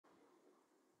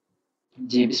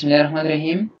Ji,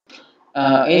 Bismillahirrahmanirrahim.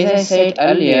 As I said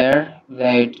earlier,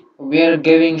 that we are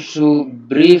going to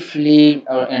briefly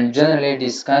or and generally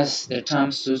discuss the term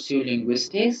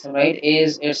sociolinguistics, right?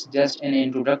 Is it's just an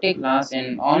introductory class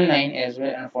and online as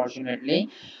well, unfortunately.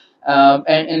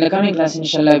 And in the coming class,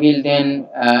 inshallah, we'll then,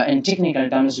 in technical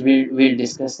terms, we'll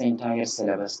discuss the entire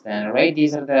syllabus. Then, right?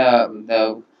 These are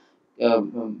the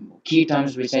key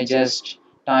terms which I just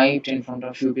typed in front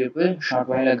of few people short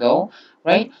while ago,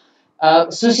 right?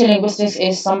 Sociolinguistics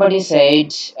is somebody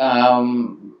said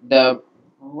the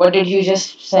what did you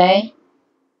just say?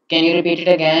 Can you repeat it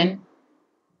again?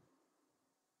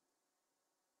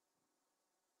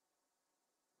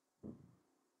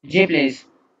 J please.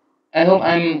 I hope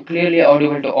I'm clearly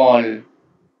audible to all.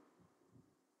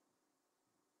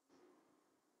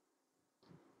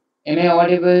 Am I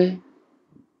audible?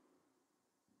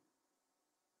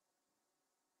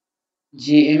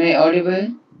 G, am I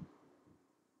audible?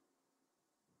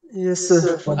 Yes, Yes,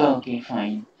 sir. sir. Okay,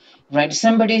 fine. Right.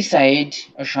 Somebody said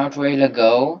a short while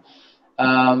ago,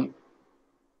 um,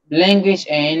 language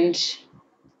and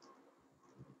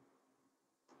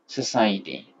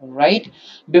society, right?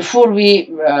 Before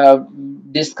we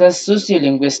discuss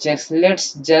sociolinguistics,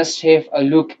 let's just have a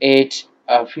look at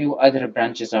a few other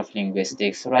branches of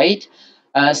linguistics, right?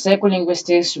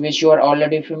 Psycholinguistics, which you are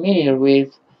already familiar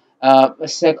with.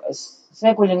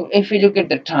 If you look at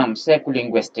the term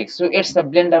psycholinguistics, so it's a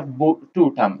blend of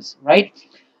two terms, right?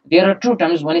 There are two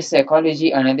terms, one is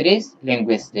psychology, another is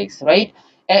linguistics, right?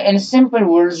 In simple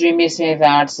words, we may say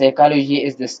that psychology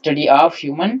is the study of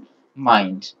human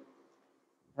mind,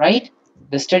 right?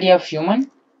 The study of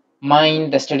human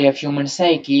mind, the study of human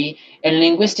psyche, and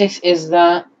linguistics is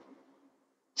the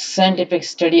scientific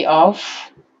study of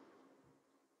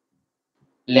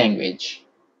language,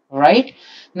 right?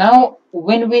 Now,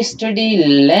 when we study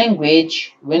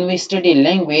language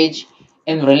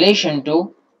in relation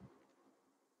to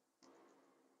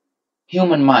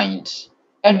human mind,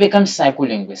 it becomes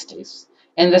psycholinguistics.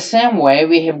 In the same way,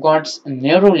 we have got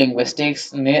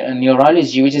neurolinguistics,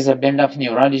 neurology, which is a blend of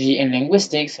neurology and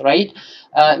linguistics, right?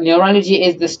 Neurology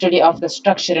is the study of the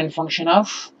structure and function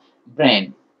of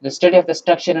brain. The study of the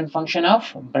structure and function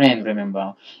of brain,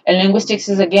 remember. And linguistics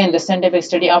is again the scientific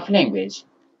study of language,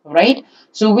 right?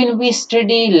 So when we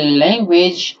study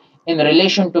language in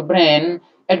relation to brain,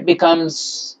 it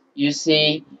becomes, you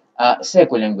see,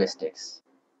 psycholinguistics,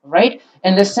 right?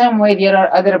 In the same way, there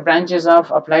are other branches of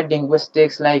applied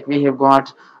linguistics, like we have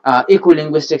got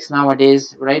ecolinguistics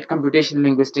nowadays, right? Computational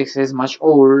linguistics is much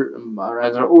old,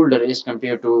 rather older as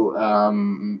compared to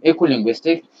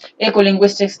ecolinguistics.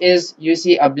 Ecolinguistics is, you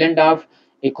see, a blend of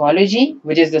ecology,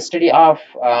 which is the study of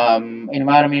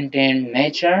environment and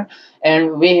nature,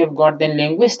 and we have got then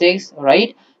linguistics,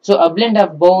 right? So a blend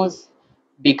of both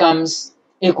becomes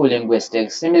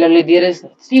ecolinguistics. Similarly, there is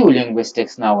few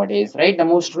linguistics nowadays, right? The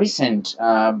most recent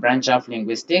branch of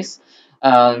linguistics.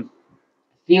 Um,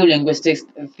 few linguistics,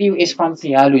 few is from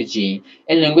theology,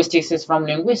 and linguistics is from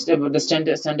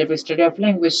the scientific study of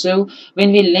language. So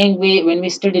when we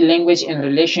study language in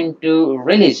relation to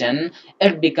religion,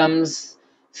 it becomes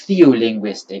few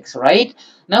linguistics, right?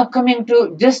 Now coming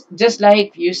to just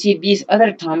like you see these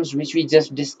other terms which we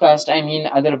just discussed, I mean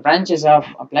other branches of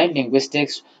applied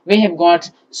linguistics, we have got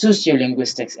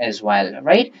sociolinguistics as well,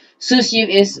 right? Socio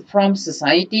is from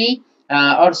society,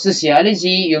 or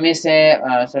sociology, you may say,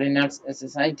 sorry, not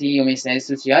society, you may say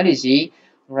sociology,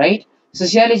 right?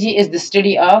 Sociology is the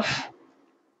study of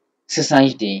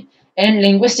society, and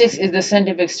linguistics is the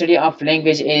scientific study of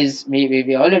language, is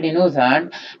we already know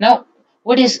that. Now,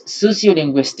 what is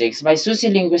sociolinguistics? By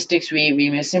sociolinguistics, we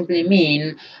may simply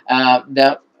mean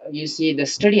the, you see, the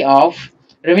study of,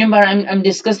 remember, I'm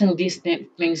discussing these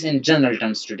things in general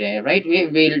terms today, right? We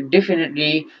will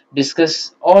definitely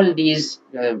discuss all these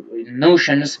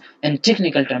notions and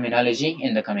technical terminology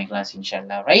in the coming class,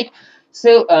 inshallah, right?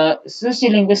 So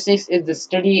sociolinguistics is the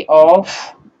study of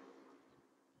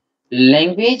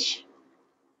language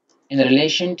in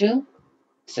relation to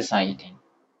society.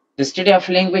 The study of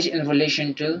language in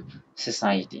relation to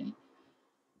society.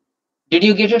 Did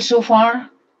you get it so far?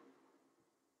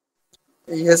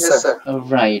 Yes, Yes, sir. sir.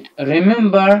 Right.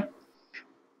 Remember,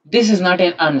 this is not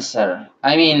an answer.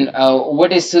 I mean,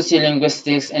 what is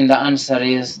sociolinguistics? And the answer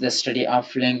is the study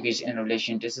of language in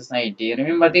relation to society.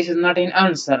 Remember, this is not an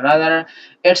answer. Rather,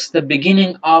 it's the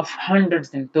beginning of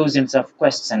hundreds and thousands of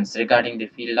questions regarding the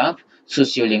field of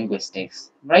sociolinguistics,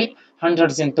 right?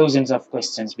 Hundreds and thousands of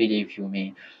questions, believe you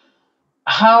me.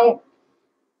 How,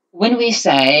 when we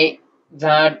say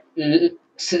that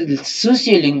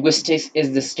sociolinguistics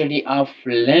is the study of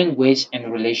language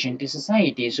in relation to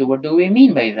society, so what do we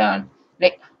mean by that?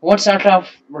 Like what sort of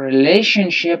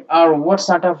relationship or what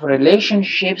sort of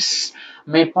relationships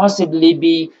may possibly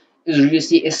be, you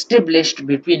see, established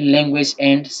between language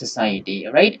and society,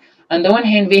 right? On the one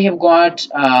hand we have got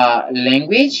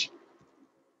language,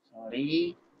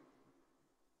 sorry,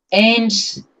 and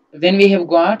then we have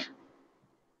got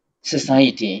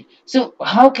society. So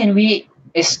how can we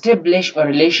establish a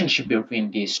relationship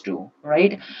between these two,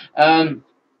 right? um,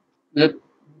 the,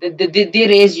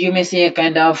 there is, you may say, a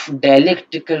kind of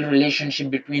dialectical relationship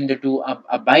between the two,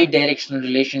 a bidirectional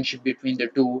relationship between the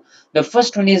two. The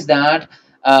first one is that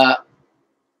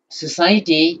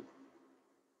society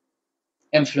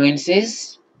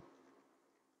influences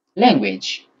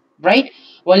language, right?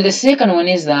 While the second one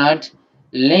is that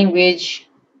language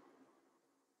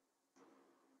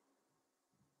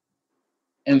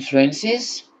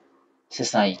influences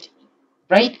society,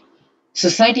 right?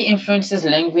 Society influences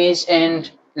language and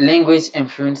language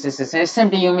influences society.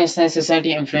 Simply you may say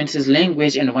society influences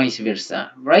language and vice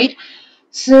versa, right?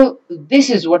 So this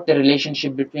is what the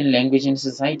relationship between language and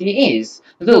society is.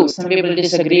 Though some people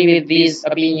disagree with these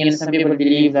opinions, some people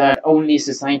believe that only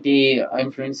society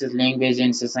influences language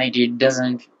and society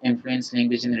doesn't influence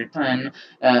language in return.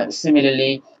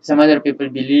 Similarly, some other people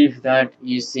believe that,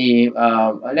 you see,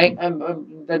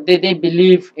 that they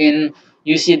believe in,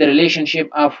 you see, the relationship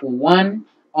of one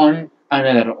on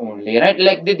another only, right?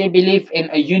 Like they believe in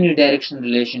a unidirectional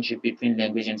relationship between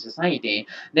language and society.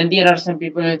 Then there are some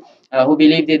people who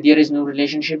believe that there is no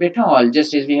relationship at all,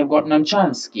 just as we have got Noam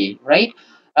Chomsky, right?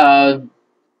 Uh,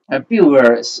 a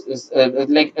pure a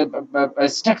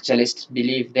structuralist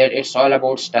belief that it's all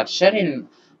about structure, and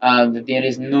that there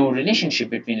is no relationship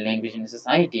between language and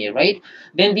society, right?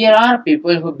 Then there are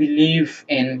people who believe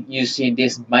in, you see,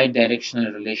 this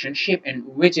bi-directional relationship, and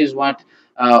which is what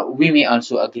we may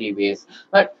also agree with.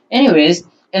 But anyways,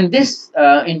 in this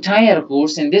entire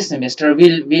course, in this semester,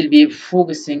 we'll be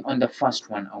focusing on the first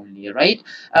one only, right?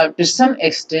 To some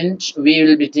extent we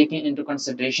will be taking into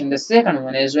consideration the second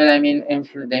one as well. I mean,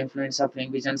 the influence of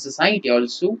language and society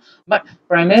also, but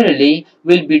primarily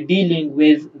we'll be dealing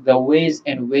with the ways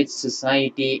in which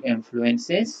society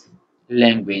influences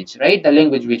language, right? The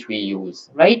language which we use,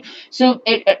 right? So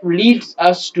it leads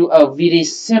us to a very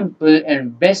simple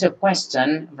and basic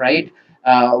question, right?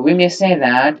 We may say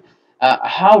that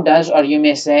how does, or you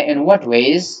may say in what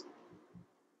ways,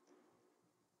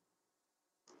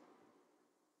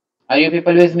 are you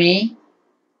people with me?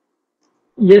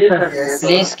 Yes, sir. Yes, sir.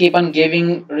 Please keep on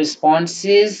giving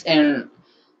responses and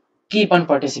keep on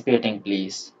participating,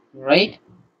 please, right?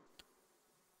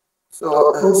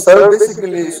 So, sir,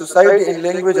 basically, society and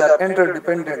language are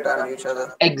interdependent on each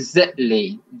other.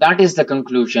 Exactly, that is the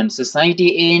conclusion.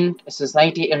 Society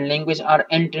and language are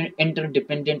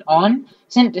interdependent on,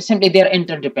 simply they are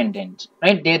interdependent,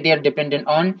 right? They are dependent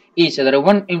on each other.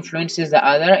 One influences the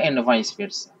other and vice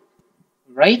versa,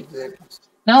 right? Exactly.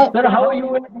 Now, Sir, how you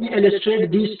will illustrate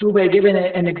these two by giving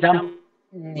an example?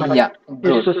 yeah, If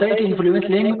good. society influence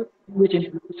language, which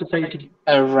influence society?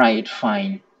 Right,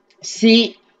 fine.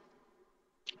 See,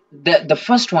 the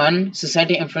first one,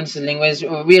 society influences language,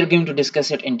 we are going to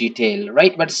discuss it in detail,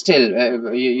 right? But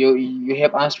still, you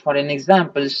have asked for an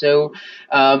example, so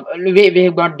we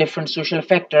have got different social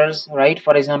factors, right?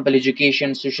 For example,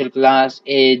 education, social class,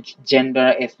 age,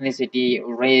 gender, ethnicity,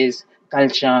 race,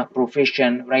 culture,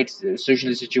 profession, right?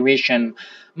 Social situation,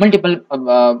 multiple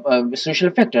social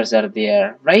factors are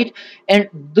there, right? And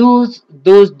those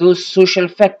social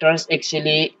factors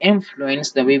actually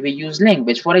influence the way we use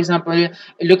language. For example,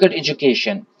 look at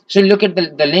education. So look at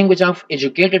the language of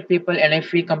educated people, and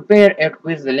if we compare it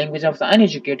with the language of the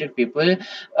uneducated people,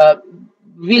 uh,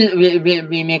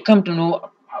 we may come to know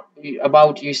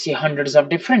about, you see, hundreds of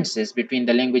differences between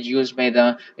the language used by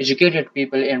the educated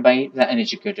people and by the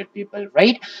uneducated people,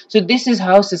 right? So this is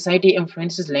how society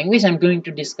influences language. I'm going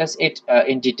to discuss it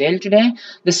in detail today.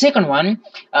 The second one,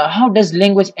 how does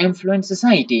language influence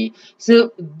society?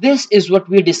 So this is what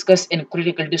we discuss in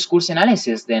critical discourse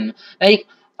analysis then. Like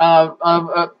uh, uh,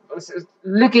 uh,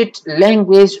 look at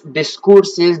language,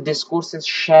 discourses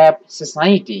shape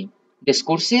society.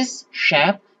 Discourses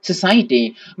shape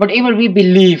society, whatever we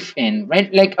believe in,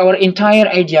 right? Like our entire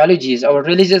ideologies, our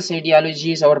religious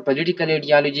ideologies, our political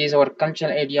ideologies, our cultural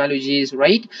ideologies,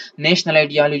 right? National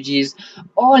ideologies,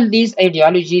 all these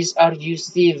ideologies are, you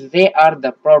see, they are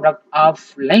the product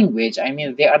of language. I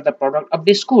mean, they are the product of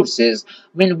discourses.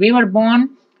 When we were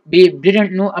born, we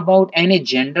didn't know about any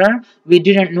gender, we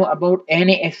didn't know about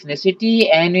any ethnicity,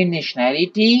 any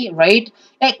nationality, right?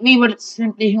 Like we were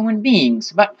simply human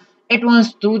beings, but it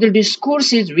was through the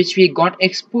discourses which we got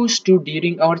exposed to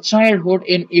during our childhood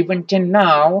and even till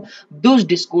now. Those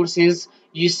discourses,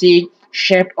 you see,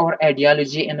 shaped our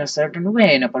ideology in a certain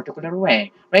way, in a particular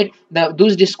way, right?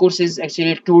 Those discourses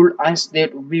actually told us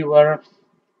that we were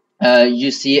you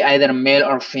see either male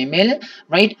or female,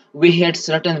 right? We had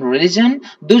certain religion.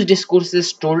 Those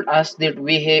discourses told us that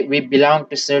we belong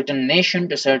to certain nation,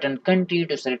 to certain country,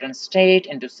 to certain state,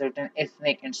 and to certain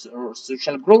ethnic and or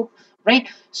social group, right?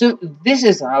 So this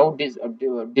is how this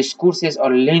discourses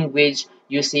or language,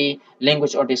 you see,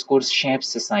 language or discourse shapes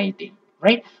society,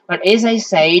 right? But as I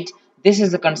said, this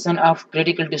is the concern of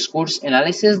critical discourse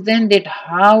analysis, then, that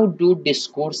how do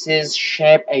discourses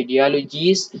shape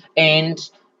ideologies, and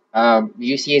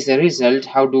you see, as a result,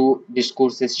 how do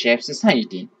discourses shape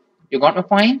society? You got my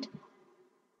point?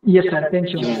 Yes, sir.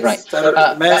 Thank you. Right.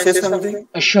 Sir, may I say something?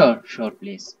 Sure, sure,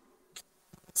 please.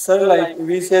 Sir, like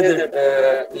we say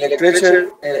that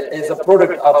literature is a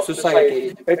product of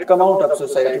society. It come out of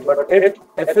society, but it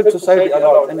affects society a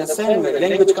lot. In the same way,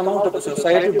 language come out of a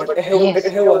society, but Yes.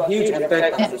 it have a huge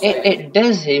impact on society. It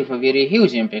does have a very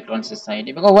huge impact on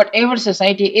society, because whatever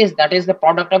society is, that is the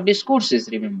product of discourses,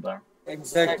 remember.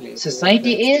 Exactly.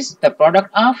 Society is the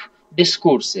product of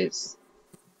discourses,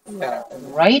 Yeah.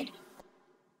 right?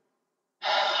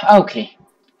 Okay,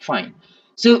 fine.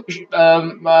 So,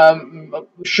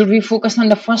 should we focus on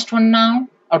the first one now,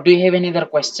 or do you have any other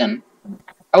question?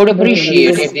 I would No, sir. appreciate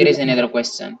if Let's there do is it any now. other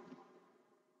question.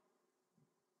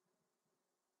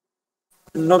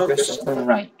 No question.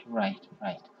 Right, right,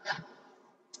 right.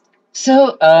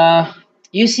 So,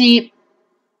 you see,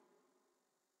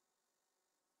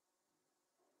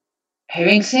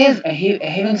 having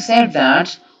said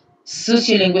that,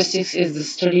 sociolinguistics is the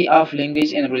study of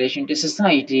language in relation to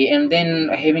society, and then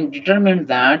having determined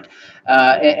that,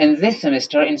 in this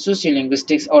semester in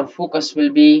sociolinguistics, our focus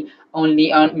will be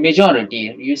only on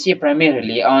majority. You see,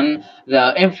 primarily on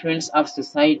the influence of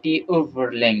society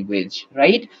over language,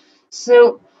 right?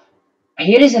 So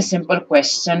here is a simple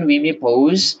question we may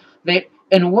pose, that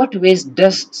in what ways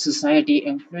does society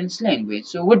influence language?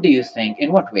 So what do you think?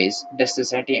 In what ways does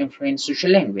society influence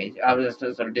social language? Or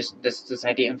does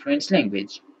society influence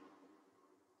language?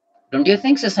 Don't you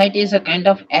think society is a kind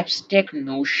of abstract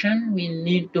notion? We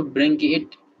need to bring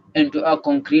it into a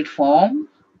concrete form.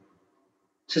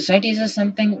 Society is a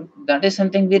something that is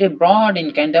something very broad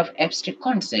in kind of abstract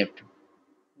concept,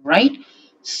 right?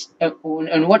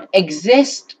 And what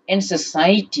exists in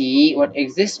society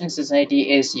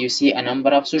is, you see, a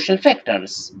number of social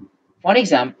factors. For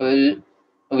example,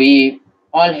 we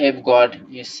all have got,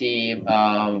 you see,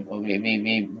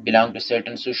 we belong to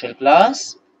certain social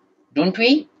class, don't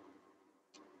we?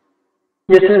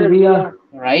 Yes, sir. We are.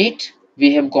 Right?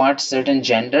 We have got certain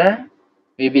gender,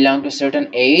 we belong to certain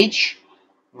age,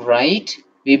 right?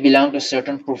 We belong to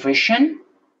certain profession.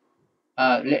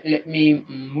 Let me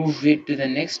move it to the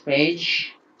next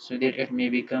page so that it may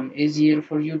become easier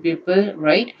for you people,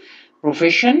 right?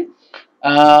 Profession.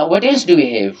 What else do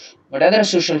we have? What other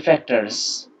social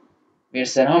factors we're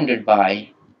surrounded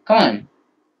by? Come on,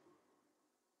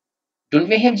 don't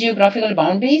we have geographical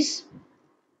boundaries?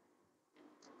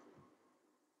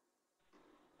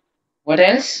 What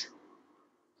else?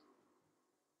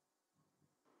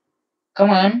 Come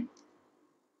on,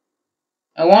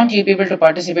 I want you people to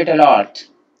participate a lot.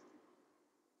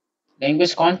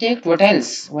 Language contact. What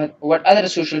else? What other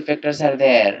social factors are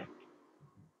there?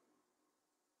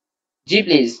 G,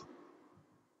 please.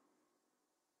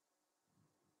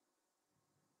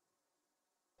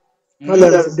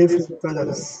 Colors, different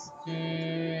colors.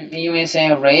 You may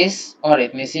say race or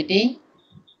ethnicity,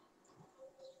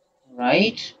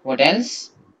 right? What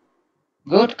else?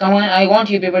 Good, come on, I want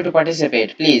you people to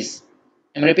participate, please.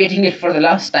 I'm repeating it for the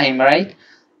last time, right?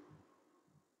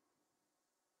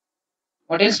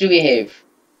 What else do we have?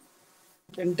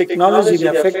 Can technology be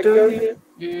a factor here?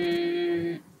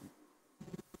 Mm,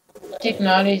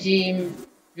 technology,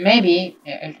 maybe,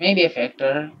 it may be a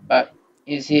factor, but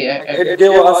is he, Like it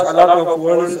gave us a lot of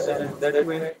words in that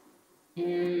way.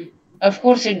 of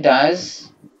course it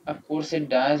does. Of course it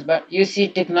does, but you see,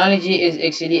 technology is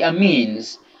actually a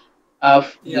means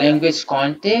of Yeah. language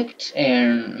contact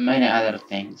and many other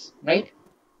things, right?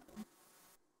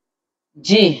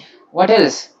 Gee, what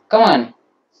else? Come on,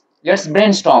 let's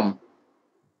brainstorm.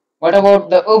 What about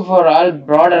the overall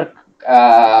broader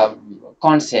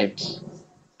concept,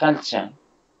 culture,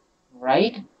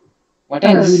 right? What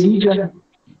else? Religion.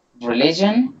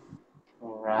 Religion,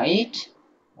 right?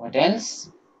 What else?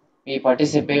 We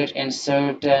participate in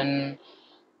certain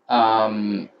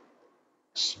um,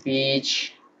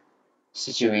 speech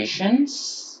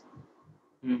situations.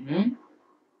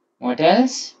 What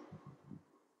else?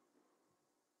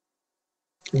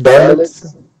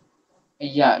 Dialects.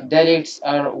 Yeah, dialects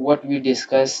are what we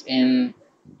discuss in.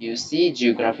 you see,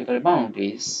 geographical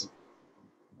boundaries,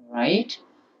 right?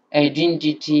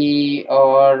 Identity,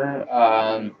 or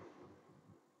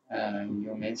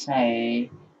you may say,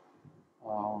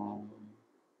 um,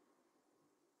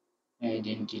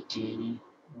 identity,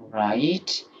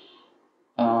 right?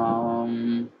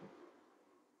 Um,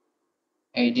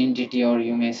 Identity, or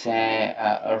you may say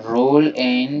a role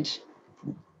and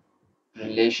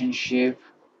relationship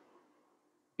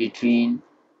between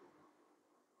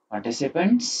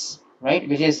participants, right?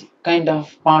 Which is kind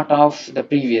of part of the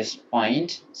previous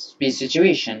point, speech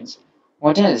situations.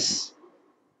 What else?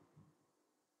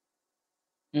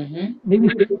 Mm-hmm. Maybe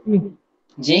family,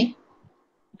 G?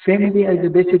 family as the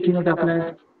basic unit of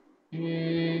life.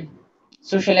 Mm,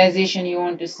 socialization, you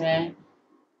want to say?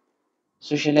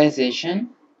 Socialization,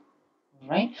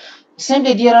 right?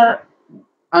 Simply, there are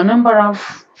a number of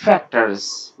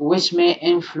factors which may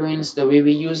influence the way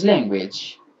we use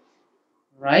language,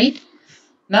 right?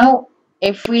 Now,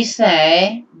 if we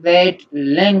say that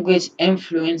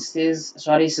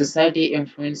society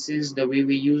influences the way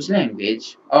we use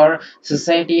language, or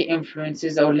society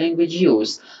influences our language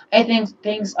use, I think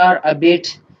things are a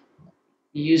bit,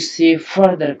 you see,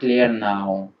 further clear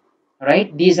now,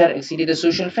 right? These are actually the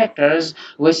social factors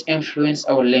which influence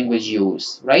our language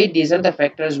use, right? These are the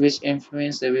factors which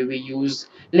influence the way we use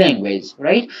language,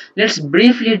 right? Let's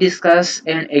briefly discuss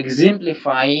and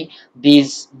exemplify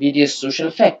these various social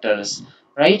factors,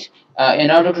 right? In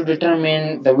order to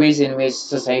determine the ways in which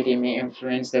society may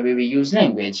influence the way we use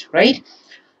language, right?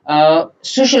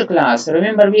 Social class,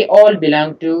 remember, we all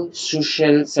belong to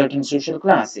certain social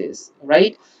classes,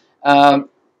 right? um,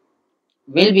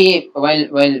 We'll be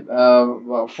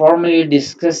formally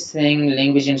discussing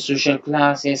language and social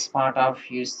class as part of,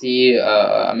 you see,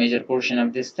 a major portion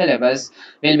of this syllabus.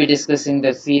 We'll be discussing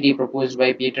the theory proposed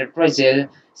by Peter Prugel.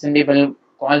 Some people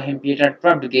call him Peter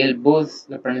Prudgel. Both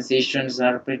the pronunciations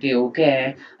are pretty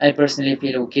okay. I personally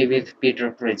feel okay with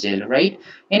Peter Prugel, right?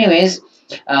 Anyways,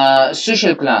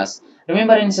 social class.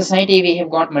 Remember, in society we have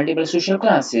got multiple social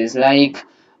classes, like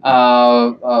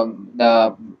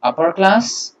the upper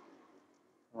class,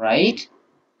 right?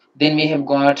 Then we have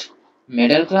got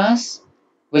middle class,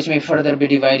 which may further be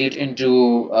divided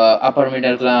into upper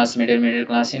middle class, middle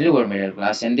class, and lower middle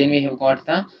class. And then we have got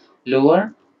the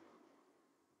lower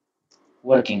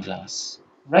working class,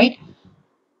 right?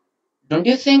 Don't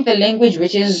you think the language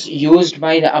which is used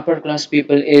by the upper class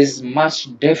people is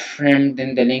much different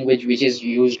than the language which is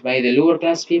used by the lower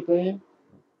class people?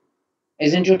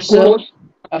 Isn't it Of course, so?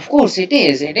 Of course it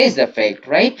is. It is the fact,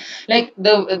 right? Like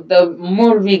the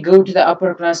more we go to the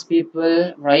upper class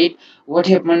people, right? What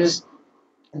happens,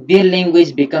 their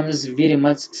language becomes very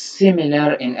much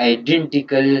similar and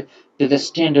identical to the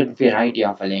standard variety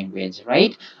of a language,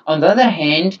 right? On the other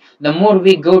hand, the more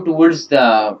we go towards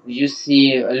the, you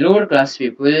see, lower class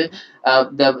people,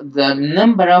 the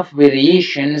number of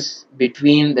variations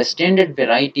between the standard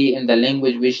variety and the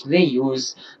language which they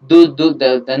use,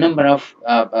 the number of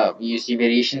you see,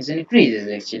 variations increases.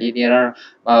 Actually, there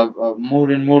are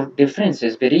more and more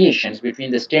differences, variations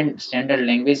between the standard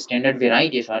language, standard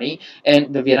variety, sorry,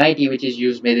 and the variety which is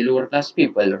used by the lower class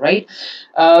people, right?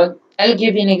 I'll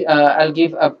give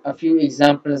a few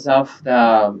examples of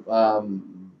the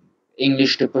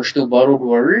English to Pashto borrowed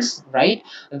words, right?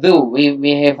 Though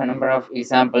we have a number of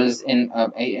examples in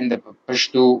the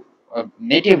Pashto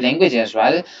native language as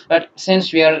well, but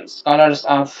since we are scholars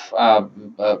of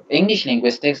English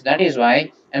linguistics, that is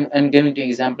why I'm giving you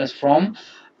examples from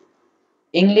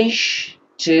English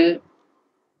to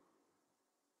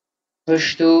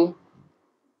Pashto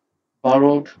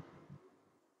borrowed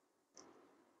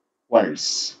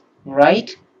words,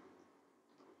 right?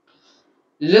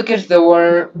 Look at the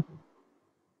word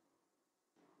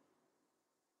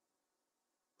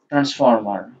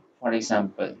transformer, for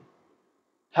example.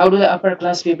 How do the upper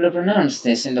class people pronounce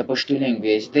this in the Pashto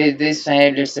language? They say,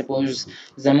 let's suppose,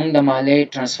 Zamung Damale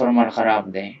transformer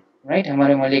kharab de, right?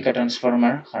 Hamare male ka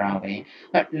transformer kharab hai.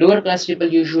 But lower class people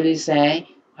usually say,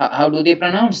 how do they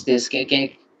pronounce this?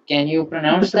 Can you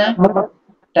pronounce that?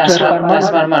 transformer.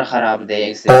 Transformer kharab day,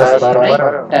 exactly,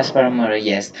 right? Transformer,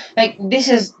 yes. Like, this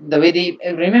is the way they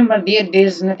remember.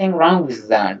 There's nothing wrong with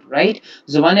that, right?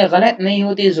 जुबानें गलत नहीं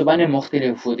होती, जुबानें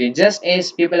मुख्तलिफ होती. Just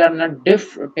as people are not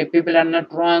different, people are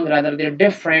not wrong, rather they're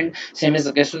different. Same as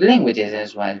the case with languages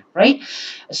as well, right?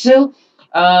 So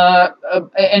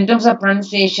In terms of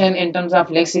pronunciation, in terms of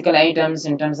lexical items,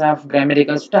 in terms of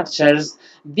grammatical structures,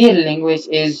 their language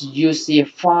is, you see,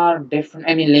 far different.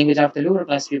 I mean, language of the lower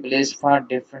class people is far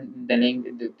different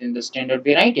than the standard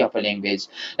variety of a language.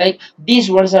 Like, these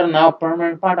words are now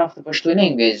permanent part of the Pashto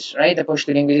language, right? The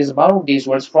Pashto language is borrowed these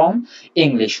words from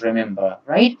English, remember,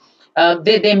 right?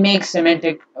 They make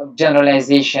semantic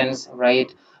generalizations, right?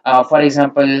 For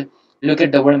example, look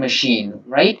at the word machine,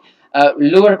 right?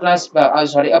 Lower class,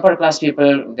 sorry, upper class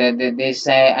people, they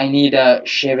say, I need a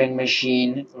shaving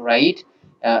machine, right?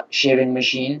 Shaving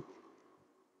machine.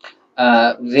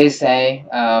 They say,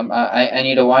 I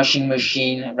need a washing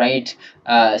machine, right?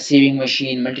 Sewing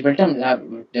machine, multiple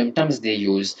terms they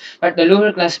use. But the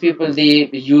lower class people, they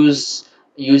use,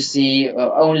 you see,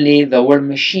 only the word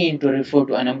machine to refer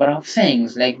to a number of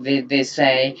things. Like they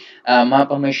say,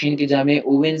 mapa machine ki jame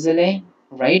oven zale,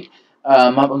 right?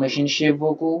 Mapa machine shave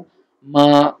ko,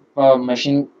 ma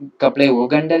machine kaple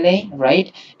wogan dale,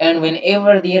 right? And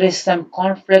whenever there is some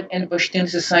conflict in Pashtun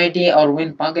society, or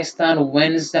when Pakistan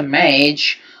wins the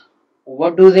match,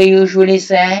 what do they usually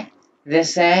say? They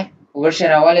say,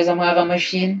 Warsharawal is a Maga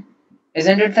machine.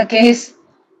 Isn't it the case?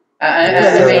 Yeah, I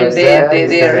that's mean, right.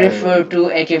 they refer to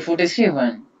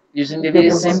AK-47 using the Okay, very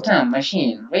for, same term,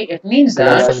 machine, right? It means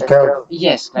that, Kalashnikov.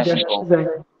 yes, that's Kalashnikov,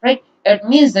 right. right? It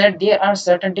means that there are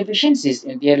certain deficiencies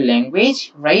in their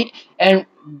language, right? And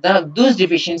those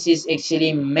deficiencies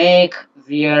actually make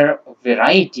their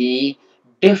variety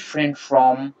different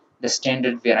from the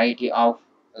standard variety of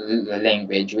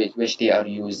language which they are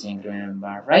using,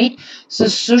 remember, right? So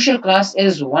social class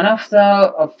is one of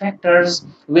the factors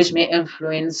which may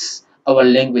influence our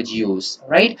language use,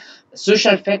 right?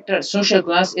 Social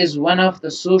class is one of the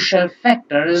social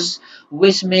factors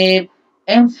which may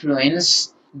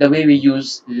influence the way we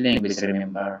use language,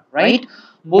 remember, right?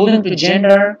 Moving to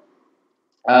gender,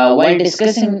 while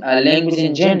discussing language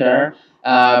and gender,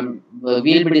 we'll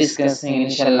be discussing,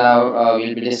 inshallah,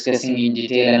 we'll be discussing in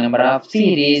detail a number of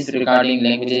theories regarding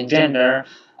language and gender,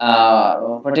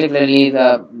 particularly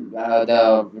the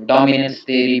dominant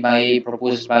theory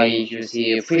proposed by, you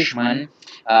see, Fishman,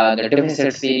 the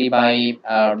deficit theory by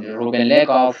Ruben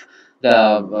Lakoff,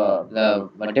 the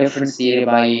difference theory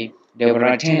by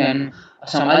Deborah Tannen,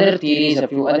 some other theories, a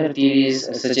few other theories,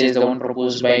 such as the one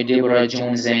proposed by Deborah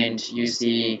Jones and, you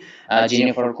see,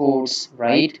 Jennifer Coates,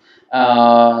 right?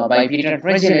 By Peter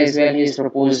Pregel as well, he's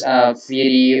proposed a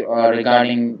theory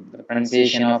regarding the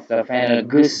pronunciation of the final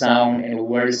g sound in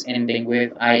words ending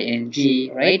with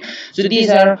ing, right? So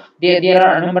there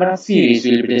are a number of theories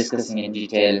we'll be discussing in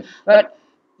detail, but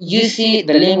you see,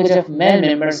 the language of male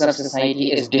members of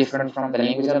society is different from the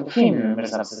language of the female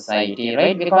members of society,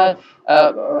 right? Because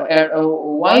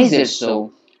why is it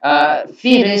so?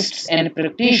 Theorists and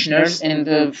practitioners in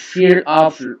the field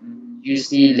of, you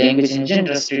see, language and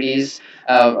gender studies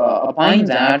opine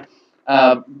that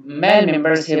male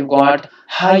members have got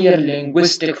higher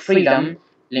linguistic freedom,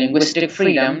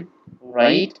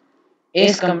 right?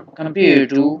 Is compared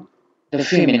to the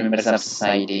female members of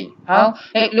society. How?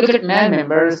 Like, look at male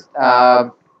members.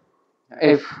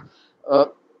 If uh,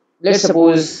 let's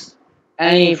suppose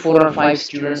any 4 or 5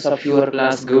 students of your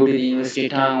class go to the university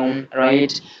town,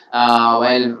 right?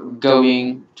 While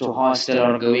going to hostel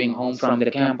or going home from the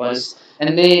campus,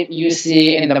 and they, you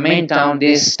see, in the main town,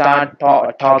 they start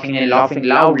talking and laughing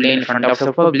loudly in front of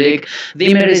the public.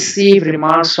 They may receive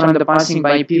remarks from the passing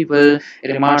by people,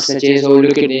 remarks such as, "Oh,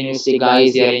 look at the university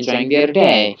guys, they are enjoying their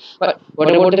day." But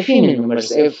what about the female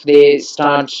members? If they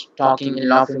start talking and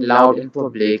laughing loud in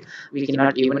public, we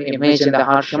cannot even imagine the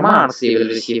harsh remarks they will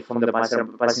receive from the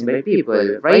passing by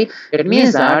people, right? It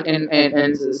means that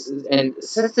in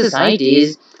such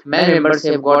societies, male members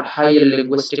have got higher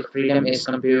linguistic freedom as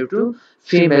compared to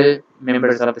female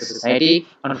members of the society,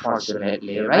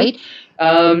 unfortunately, right?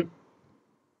 Um,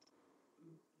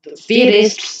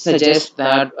 Theorists suggest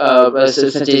that,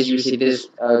 such as, you see,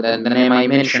 the name I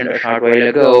mentioned a short while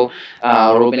ago,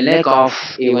 Robin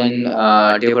Lakoff, even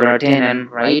Deborah Tannen,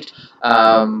 right?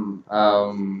 Um,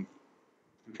 um,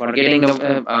 Forgetting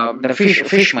the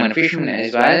Fishman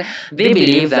as well. They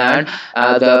believe that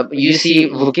the, you see,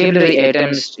 vocabulary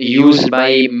items used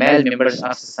by male members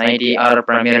of society are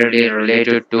primarily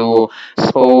related to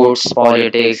sports,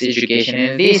 politics, education,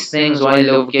 and these things, while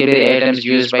the vocabulary items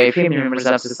used by female members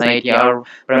of society are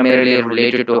primarily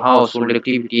related to household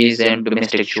activities and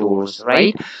domestic chores,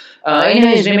 right?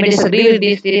 Anyways, we may disagree with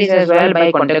these theories as well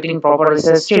by conducting proper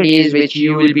research studies, which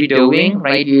you will be doing,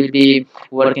 right? You will be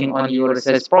working on your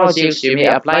research projects. You may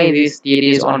apply these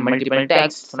theories on multiple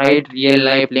texts, right? Real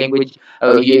life language,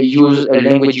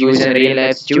 language use in real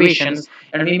life situations,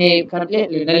 and we may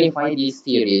completely nullify these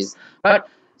theories. But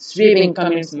sweeping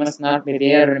comments must not be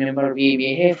there. Remember,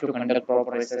 we have to conduct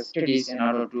proper research studies in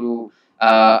order to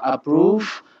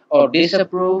approve or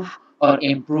disapprove or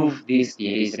improve these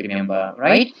theories, remember,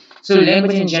 right? So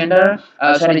language and gender,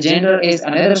 gender is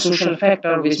another social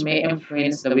factor which may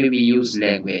influence the way we use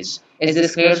language. Is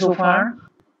this clear so far?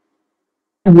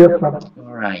 Yes, sir.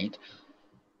 Right.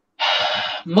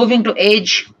 Moving to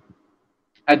age,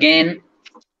 again,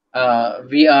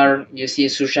 we are, you see,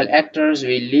 social actors.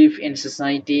 We live in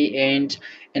society, and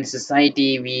in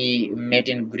society we meet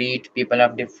and greet people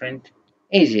of different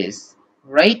ages,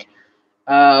 right?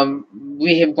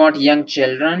 We have got young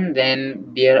children,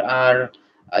 then there are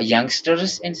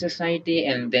youngsters in society,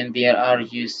 and then there are,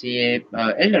 you see,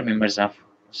 elder members of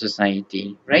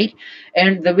society, right?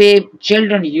 And the way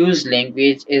children use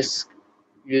language is,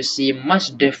 you see,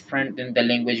 much different than the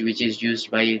language which is used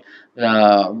by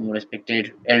the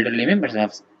respected elderly members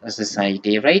of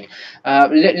society, right?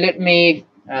 Let me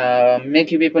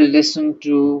make you people listen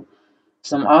to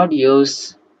some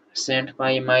audios sent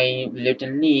by my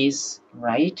little niece,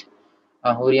 right?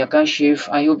 Huria Kashif.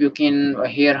 I hope you can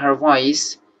hear her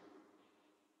voice.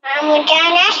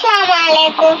 Mamujana,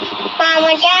 Assalamualaikum.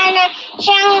 Mamujana,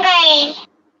 Shanghai.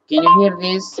 Can you hear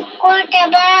this?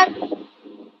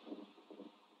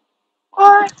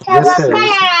 Yes, sir.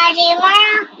 Yes, sir.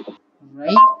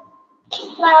 Right?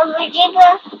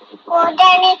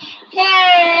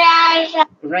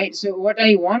 Right. So what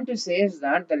I want to say is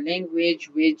that the language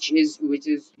which is,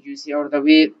 you see, or the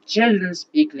way children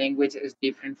speak language is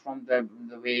different from the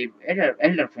way elder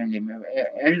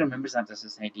members of the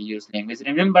society use language.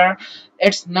 Remember,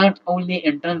 it's not only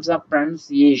in terms of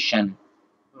pronunciation,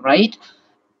 right?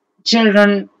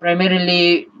 Children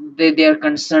primarily, they are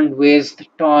concerned with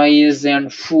toys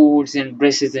and foods and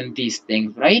dresses and these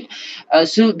things, right?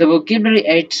 So the vocabulary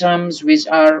items which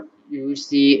are, you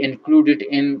see, included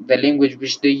in the language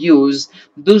which they use,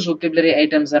 those vocabulary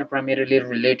items are primarily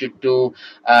related to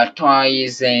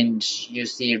toys and, you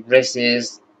see,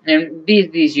 dresses, and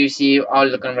these, you see, all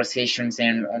the conversations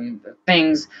and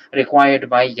things required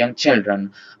by young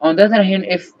children. On the other hand,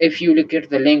 if you look at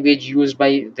the language used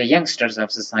by the youngsters of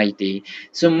society,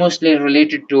 so mostly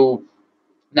related to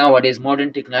nowadays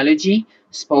modern technology,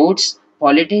 sports,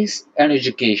 politics, and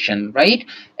education, right?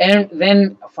 And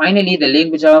then finally, the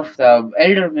language of the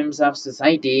elder members of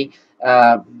society.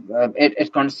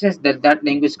 It consists, that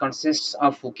language consists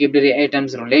of vocabulary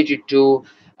items related to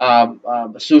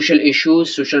social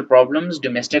issues, social problems,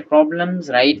 domestic problems,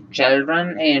 right?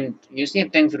 Children, and, you see,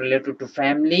 things related to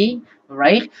family,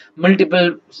 right?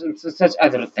 Multiple such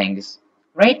other things,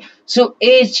 right? So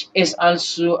age is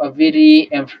also a very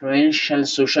influential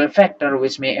social factor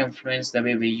which may influence the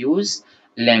way we use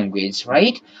language,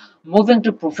 right? Moving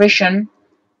to profession,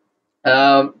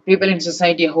 people in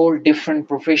society hold different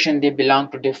profession, they belong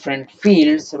to different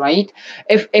fields, right?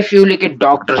 If you look at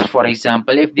doctors, for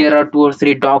example, if there are two or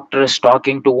three doctors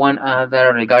talking to one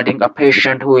another regarding a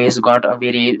patient who has got a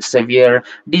very severe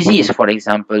disease, for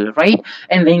example, right?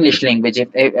 In the English language, if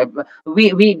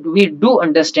we do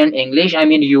understand English, I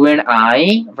mean, you and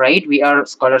I, right? We are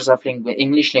scholars of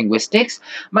English linguistics,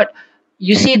 but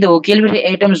you see, the vocabulary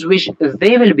items which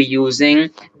they will be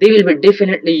using, they will be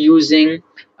definitely using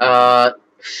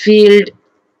field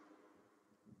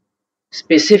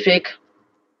specific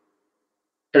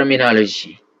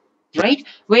terminology, right?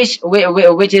 Which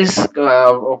is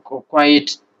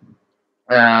quite,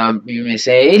 you may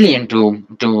say, alien to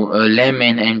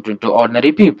laymen and to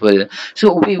ordinary people.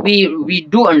 So we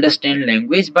do understand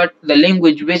language, but the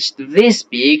language which they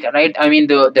speak, right? I mean,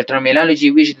 the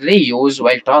terminology which they use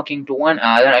while talking to one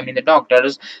another, I mean the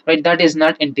doctors, right? That is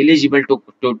not intelligible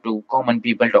to common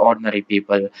people, to ordinary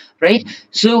people, right?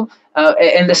 So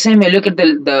in the same way, look at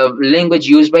the language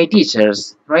used by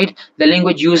teachers, right? The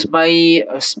language used by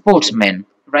sportsmen,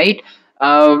 right?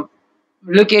 Uh,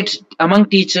 Look at,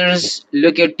 among teachers,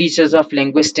 look at teachers of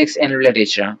linguistics and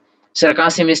literature. Sir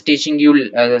Qasim is teaching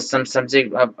you some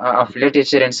subject of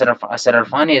literature, and Sir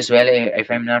Arfani as well, if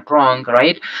I'm not wrong,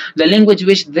 right? The language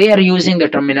which they are using, the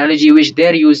terminology which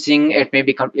they're using, it may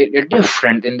be completely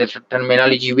different in the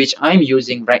terminology which I'm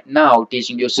using right now,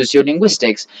 teaching you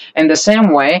sociolinguistics. In the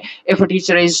same way, if a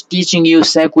teacher is teaching you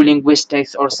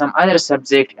psycholinguistics or some other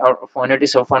subject, or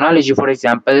phonetics or phonology, for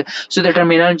example, so the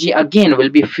terminology again will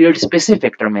be field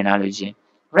specific terminology,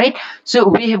 right? So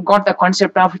we have got the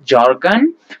concept of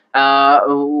jargon,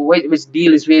 which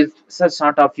deals with such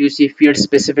sort of, you see, field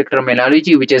specific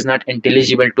terminology which is not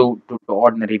intelligible to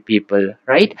ordinary people,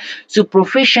 right? So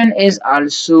profession is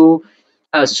also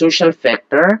a social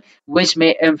factor which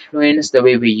may influence the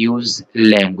way we use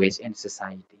language in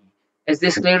society. Is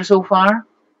this clear so far?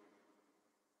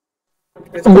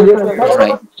 It's Yes, perfectly sir. clear, sir.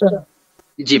 Right. Sir,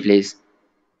 G, please.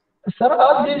 sir,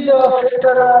 all these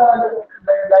factors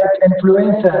like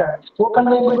influence spoken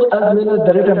language as well as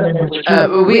the written language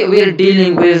too. We're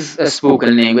dealing with a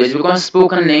spoken language because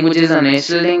spoken language is a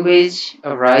natural language,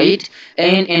 right?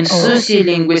 And in Oh,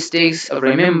 sociolinguistics,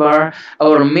 remember,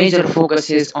 our major focus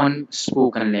is on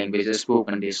spoken language, the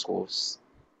spoken discourse,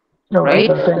 okay, right?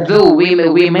 sir. Thank you. Though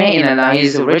we may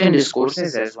analyze written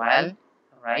discourses as well,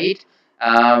 right?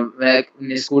 Like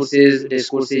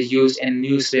discourses used in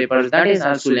newspapers, that is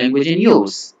also language in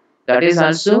use. That is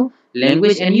also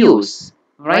language in use,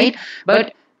 right?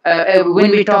 But when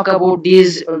we talk about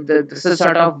these the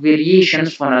sort of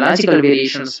variations, phonological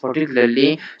variations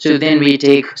particularly, so then we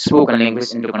take spoken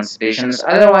language into considerations.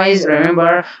 Otherwise,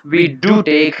 remember, we do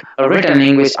take a written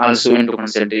language also into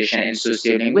consideration in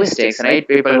sociolinguistics, right?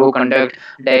 People who conduct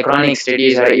diachronic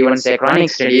studies or even synchronic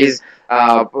studies,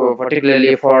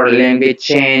 particularly for language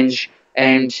change,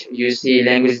 and you see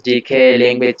language decay,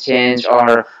 language change,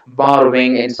 or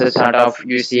borrowing, and such sort of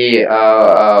you see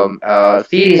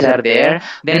theories are there,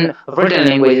 then written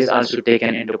language is also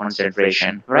taken into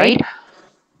consideration, right?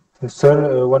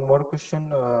 Sir, one more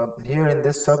question. Here in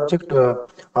this subject,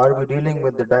 are we dealing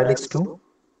with the dialects too?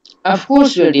 Of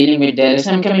course, we're dealing with dialects.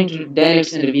 I'm coming to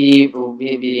dialects in the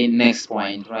very next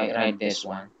point, right? Right, this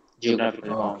one,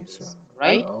 geographical Okay, sir. boundaries,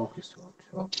 right? Okay, sir.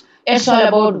 Okay. It's all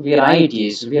about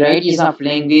varieties of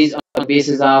language on the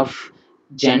basis of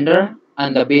gender,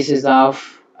 on the basis of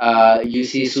you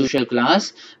see social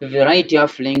class, variety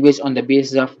of language on the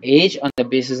basis of age, on the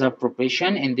basis of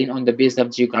profession, and then on the basis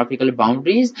of geographical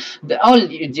boundaries.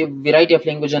 Variety of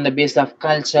language on the basis of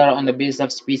culture, on the basis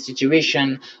of speech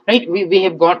situation, right? We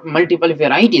have got multiple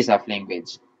varieties of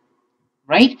language,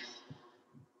 right?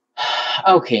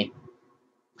 Okay.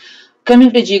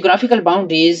 Coming to geographical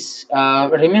boundaries,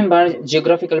 remember,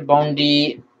 geographical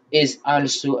boundary is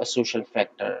also a social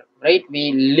factor, right?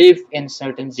 We live in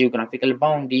certain geographical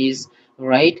boundaries,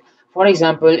 right? For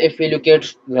example, if we look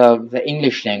at the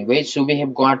English language, so we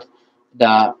have got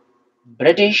the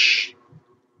British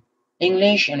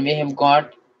English and we have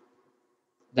got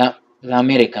the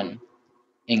American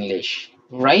English,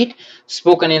 right?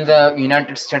 Spoken in the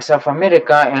United States of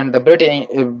America, and the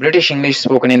British English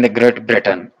spoken in the Great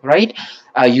Britain, right?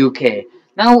 UK.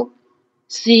 Now,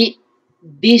 see,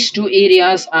 these two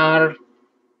areas are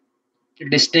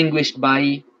distinguished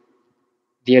by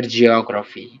their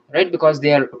geography, right? Because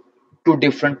they are two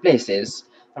different places,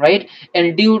 right?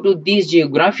 And due to these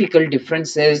geographical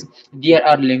differences, there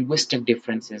are linguistic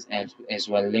differences as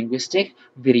well, linguistic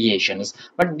variations.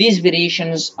 But these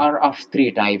variations are of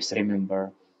three types,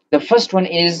 remember. The first one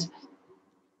is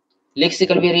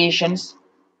lexical variations,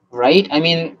 right? I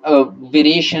mean,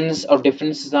 variations or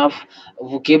differences of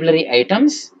vocabulary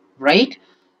items, right?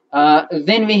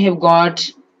 Then we have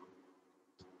got,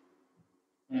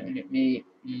 let me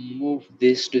move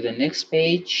this to the next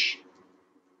page,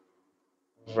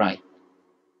 right?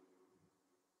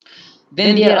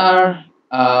 Then there are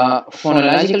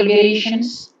phonological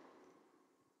variations,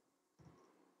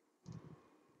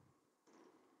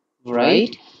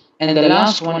 right? And the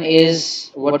last one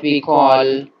is what we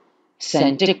call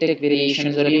syntactic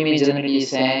variations, or you may generally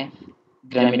say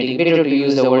grammatically better to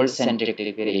use the word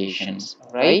syntactic variations,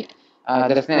 right?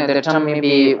 The term may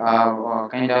be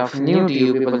kind of new to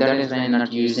you people. That is why I'm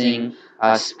not using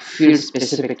field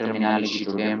specific terminology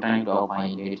today. I'm trying to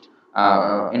find it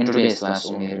in today's class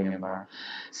only, remember.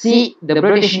 See, the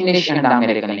British English and the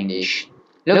American English.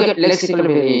 Look at lexical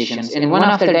variations. In one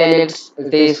of the dialects,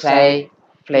 they say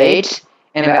plate,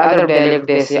 in the other dialect,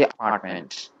 they say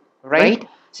apartment, right?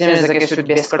 Same as the case with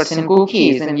biscuits and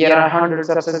cookies, and there are hundreds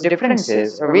of such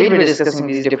differences. We'll be discussing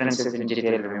these differences in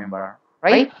detail, remember,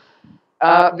 right?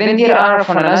 Then there are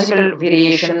phonological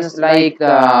variations like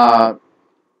the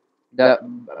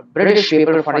British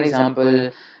people, for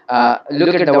example,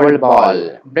 look at the word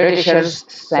ball. Britishers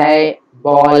say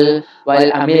ball,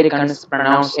 while Americans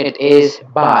pronounce it is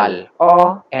ball,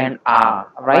 O and A,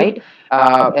 right?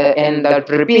 In the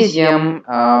trapezium,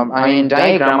 I mean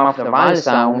diagram of the vowel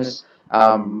sounds.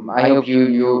 I hope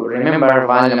you remember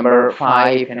vowel number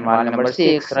 5 and vowel number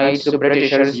 6, right? So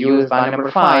Britishers use vowel number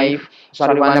 5,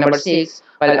 sorry, vowel number 6,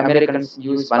 while Americans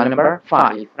use vowel number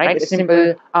 5, right? A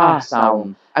simple ah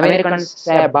sound. Americans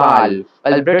say ball,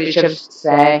 while Britishers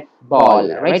say ball,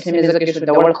 right? Same is the case with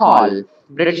the word call.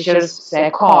 Britishers say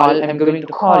call, I'm going to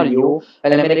call you,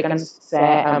 while Americans say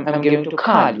I'm going to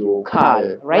call you,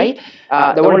 call, right?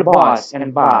 The word boss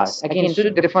and boss. Again, so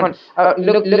different.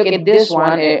 Look at this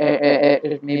one.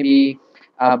 It may be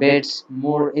a bit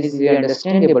more easily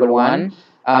understandable one.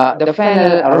 the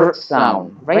final r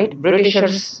sound, right?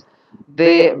 Britishers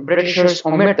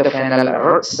omit the final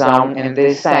r sound and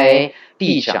they say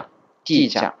teacher,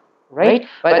 teacher, right?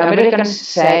 But Americans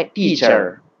say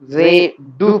teacher. They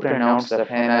do pronounce the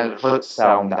final r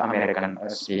sound, the American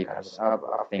speakers of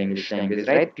the English language,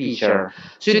 right? Teacher.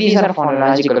 So these are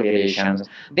phonological variations.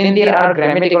 Then there are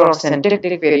grammatical or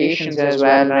syntactic variations as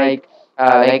well, like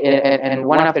in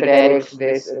one of the dialects,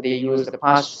 they use the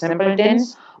past simple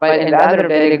tense, while in the other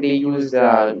dialect they use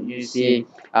you see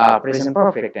present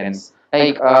perfect tense.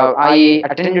 I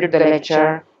attended the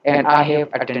lecture and I have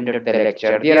attended the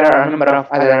lecture. There are a number of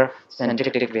other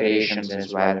syntactic variations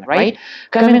as well, right?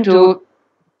 Coming to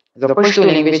the Pashto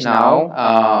language now,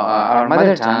 our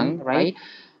mother tongue, right?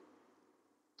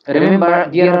 Remember,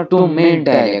 there are two main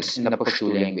dialects in the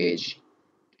Pashto language.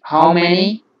 How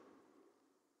many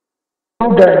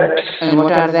Two dialects. and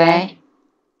what are they?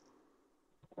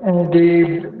 And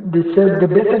they said the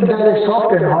basic dialect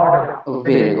soft and hard. Oh, And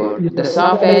very good. you The said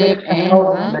other soft dialects dialect and and how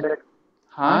the like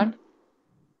hard.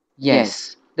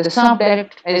 Yes, the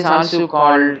subdialect is also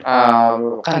called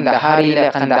Kandahari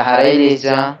Kandahari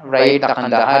Leza, right? The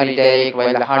Kandahari dialect,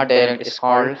 while the hard dialect is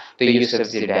called the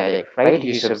Yusufzai dialect, right?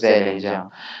 Yusufzai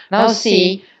Leza. Now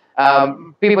see,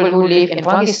 people who live in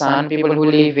Pakistan, people who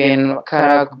live in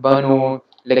Karak, Banu,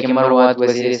 like Marwat,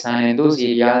 Waziristan, and those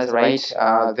areas, right?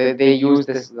 They use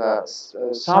this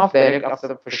soft dialect of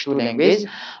the Pashto language,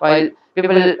 while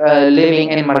people living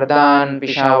in Mardan,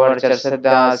 Peshawar,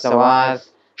 Charsadda, Sawat,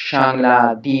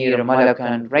 Shangla, Dir,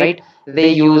 Malakan, right? They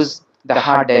use the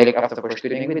hard dialect of the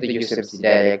Pashto language, the Yusufzai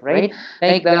dialect, right?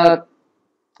 Like the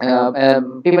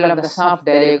people of the soft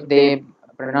dialect, they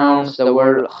pronounce the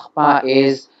word khpa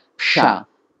is psha,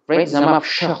 right? Zama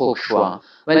psha khokshwa.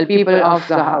 Well, people of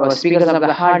the speakers of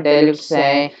the hard dialect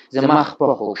say zama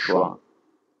khpa khokshwa,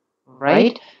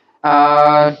 right?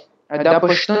 Uh, the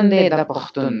Pashtunde, the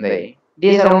Pakhtunde.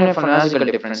 These are only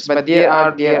phonological differences, but there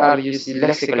are you see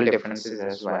lexical differences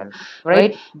as well,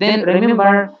 right? Then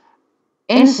remember,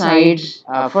 inside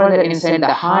further inside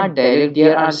the hard dialect,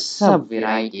 there are sub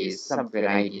varieties. Sub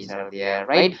varieties are there,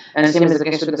 right? And same is the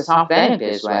case with the soft dialect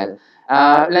as well.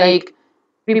 Like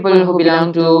people who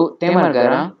belong to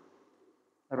Temargara,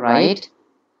 right?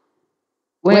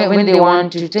 When they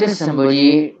want to tell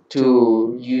somebody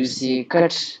to you see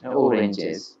cut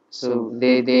oranges, so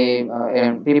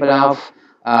and people of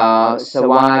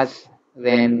Sawat,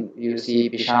 then you see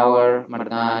Peshawar,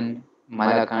 Mardan,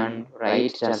 Malakan, right,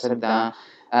 Charsadda,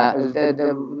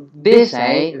 they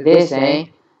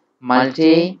say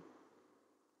Malte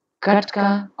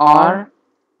Katka or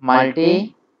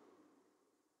Malte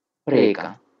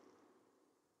Preka,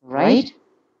 right?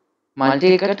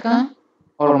 Malte Katka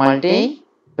or Malte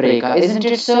Preka, isn't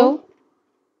it so?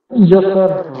 yes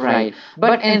sir. Right.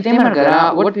 But in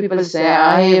Temargara, what people say,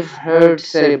 I've heard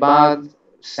Seribag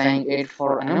saying it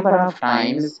for a number of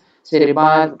times.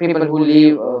 Seribag, people who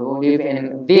live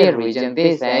in their region,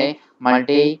 they say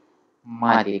Malte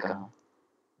Madika.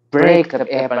 Break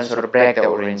the apples or break the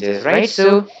oranges, right?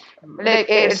 So, like,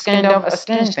 it's kind of a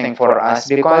strange thing for us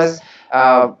because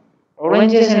uh,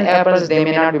 oranges and apples, they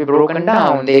may not be broken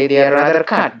down, they are rather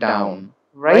cut down,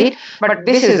 right? But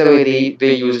this is the way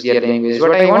they use their language.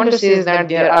 What I want to say is that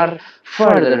there are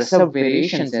further sub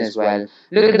variations as well.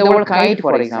 Look at the word kite,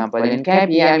 for example. In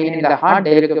Kapi, I mean, in the hard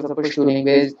dialect of the Pashto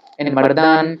language, in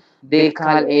Mardan, they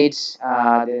call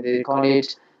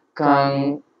it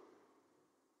kang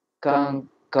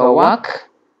kawak,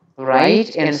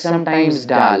 right? And sometimes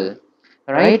dal,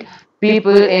 right?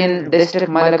 People in district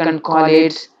Malakan call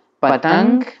it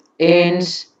patang and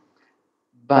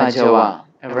bajawa,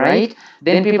 right?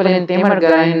 Then people in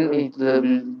Temargara in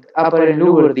the upper and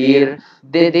lower there,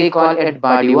 they call it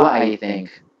badiwa, I think,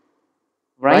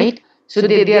 right? So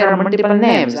there are multiple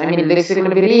names. I mean, lexical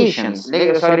variations,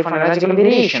 sorry, phonological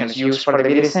variations used for the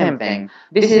very same thing.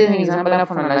 This is an example of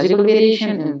phonological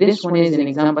variation, and this one is an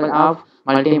example of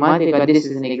multimatica. This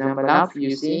is an example of,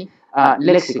 you see,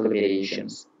 lexical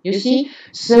variations. You see,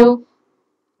 so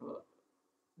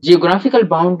geographical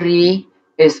boundary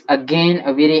is again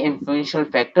a very influential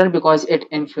factor because it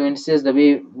influences the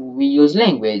way we use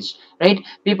language, right?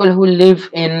 People who live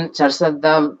in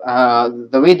Charsadda,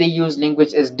 the way they use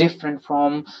language is different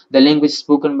from the language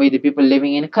spoken by the people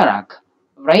living in Karak,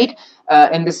 right?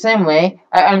 In the same way,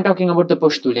 I'm talking about the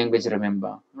Pashto language,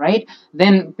 remember, right?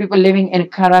 Then people living in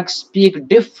Karak speak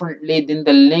differently than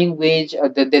the language,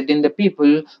 than the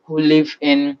people who live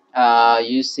in,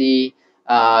 you see,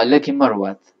 Lucky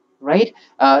Marwat, right?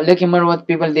 Like in what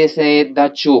people they say the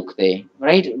chok they,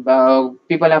 right?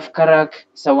 People of Karak,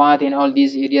 Sawat, in all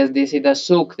these areas they say the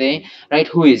sok they, right?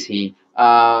 Who is he?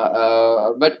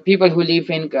 But people who live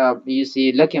in you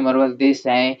see Lucky Marwal, they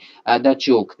say the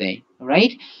choke thing,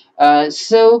 right?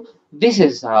 So this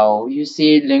is how you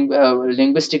see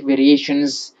linguistic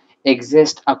variations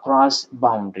exist across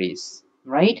boundaries,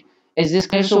 right? Is this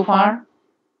clear so far?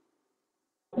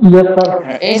 Yes, sir.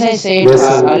 As I said Yes,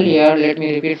 sir. earlier, let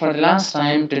me repeat for the last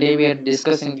time. Today we are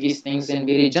discussing these things in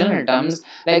very general terms,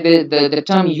 like the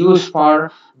term used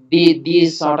for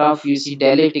these sort of you see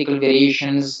dialectical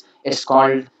variations is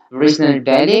called regional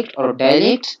dialect or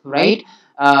dialect, right?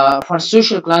 For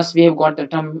social class, we have got the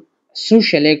term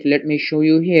socialect. Let me show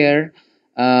you here.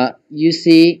 You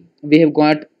see, we have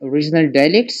got regional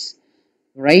dialects,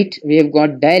 right? We have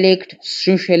got dialect,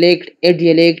 sociolect,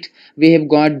 idiolect, we have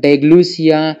got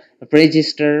diglossia,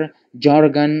 register,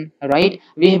 jargon, right?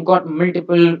 We have got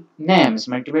multiple names,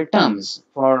 multiple terms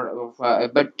for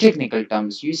but technical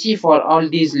terms. You see, for all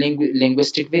these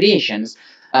linguistic variations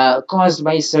caused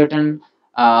by certain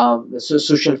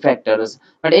social factors.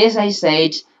 But as I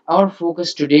said, our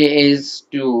focus today is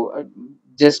to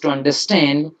just to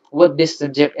understand what this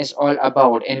subject is all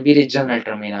about in very general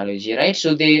terminology, right?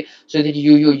 So that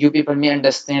you people may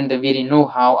understand the very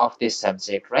know-how of this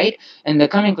subject, right? In the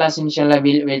coming class, inshallah,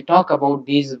 we'll talk about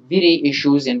these very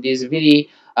issues and these very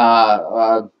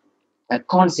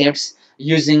concepts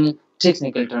using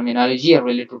technical terminology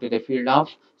related to the field of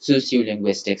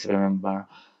sociolinguistics, remember.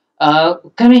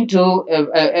 Coming to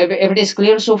if it is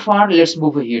clear so far, let's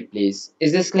move ahead, please.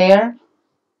 Is this clear?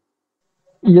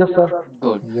 Yes, sir.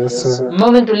 Good. Yes, sir.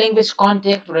 Moving to language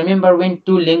contact, remember when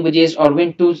two languages or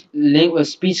when two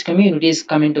speech communities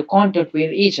come into contact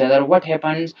with each other, what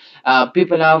happens?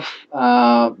 People of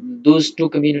those two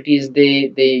communities,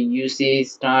 they you see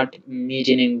start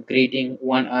meeting and greeting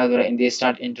one another, and they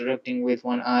start interacting with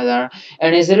one another,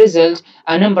 and as a result,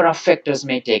 a number of factors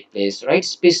may take place, right?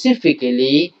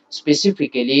 Specifically,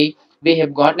 we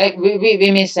have got like we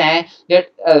may say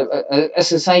that a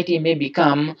society may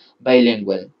become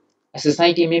bilingual. A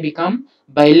society may become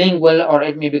bilingual, or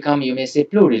it may become, you may say,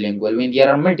 plurilingual when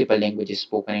there are multiple languages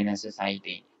spoken in a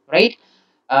society, right?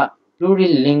 uh,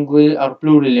 Plurilingual or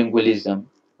plurilingualism,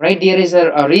 right? There is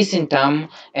a recent term,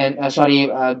 and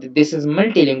this is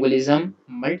multilingualism,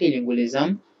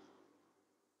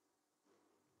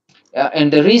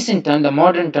 and the recent term, the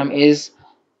modern term is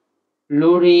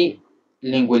plurilingualism,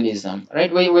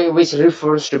 right? Which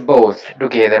refers to both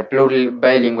together, plural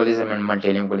bilingualism and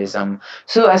multilingualism.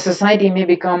 So a society may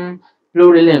become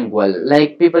plurilingual,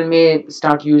 like people may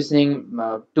start using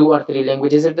two or three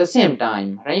languages at the same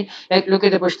time, right? Like look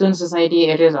at the Pashtun society,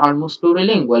 it is almost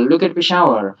plurilingual. Look at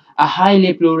Peshawar, a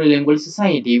highly plurilingual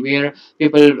society where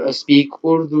people speak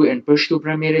Urdu and Pashto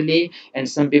primarily, and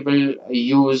some people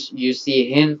use, you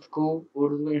see, Hind ko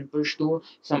Urdu and Pashto,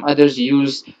 some others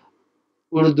use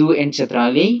Urdu and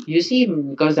Chatrali, you see,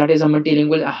 because that is a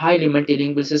multilingual, a highly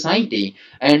multilingual society,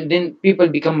 and then people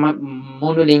become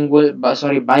monolingual,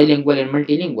 bilingual and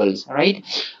multilinguals, right?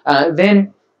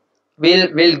 Then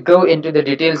we'll go into the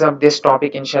details of this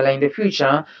topic, inshallah, in the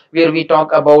future, where we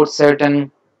talk about certain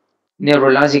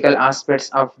neurological aspects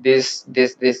of this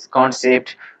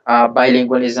concept,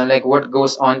 bilingualism, like what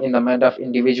goes on in the mind of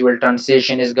individual,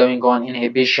 transition is going on,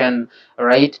 inhibition,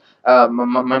 right?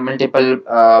 Multiple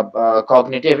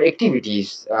cognitive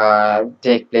activities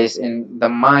take place in the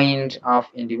mind of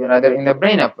individual, rather in the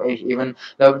brain of even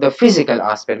the physical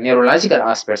aspect, neurological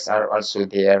aspects are also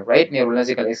there, right?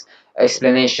 Neurological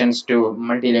explanations to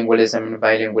multilingualism and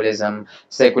bilingualism,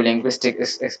 psycholinguistic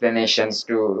explanations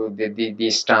to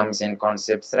these terms and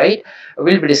concepts, right?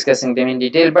 We'll be discussing them in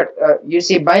detail, but you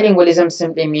see, bilingualism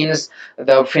simply means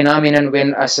the phenomenon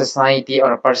when a society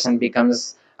or a person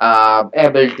becomes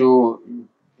able to,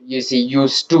 you see,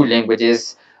 use two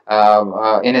languages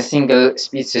in a single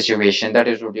speech situation. That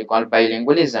is what you call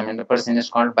bilingualism, and the person is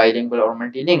called bilingual or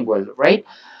multilingual, right?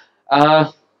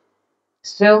 uh,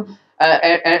 so,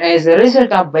 as a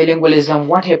result of bilingualism,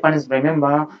 what happens?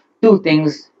 Remember, two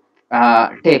things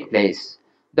take place.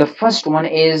 The first one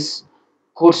is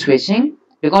code switching,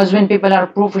 because when people are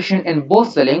proficient in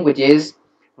both the languages,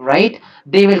 right,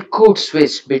 they will code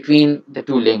switch between the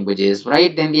two languages,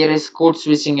 right? Then there is code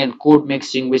switching and code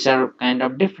mixing, which are kind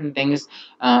of different things.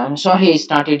 I'm sorry I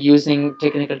started using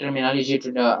technical terminology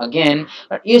to again,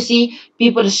 but you see,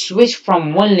 people switch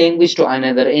from one language to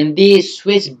another, and they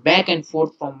switch back and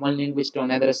forth from one language to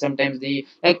another. Sometimes they,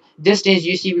 like, just as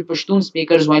you see, we Pashtun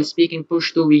speakers, while speaking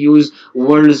Pashto, we use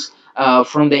words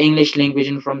from the English language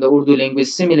and from the Urdu language.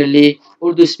 Similarly,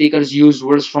 Urdu speakers use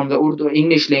words from the Urdu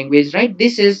English language, right?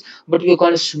 This is what we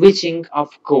call switching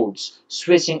of codes,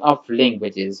 switching of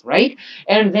languages, right?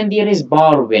 And then there is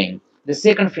borrowing. The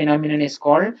second phenomenon is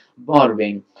called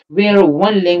borrowing, where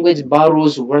one language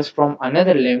borrows words from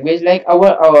another language, like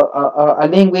a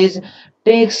language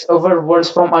takes over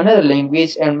words from another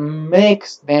language and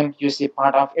makes them, you see,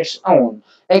 part of its own.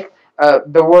 Like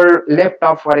the word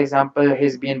laptop, for example,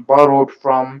 has been borrowed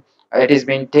from, it has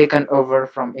been taken over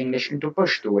from English into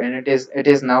Pashto, and it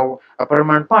is now a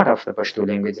permanent part of the Pashto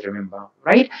language. Remember,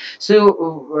 right?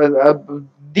 So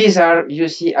these are, you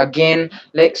see, again,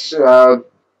 like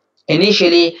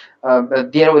initially,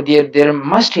 there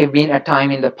must have been a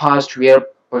time in the past where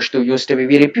Pashto used to be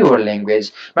very pure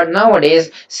language, but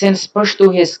nowadays, since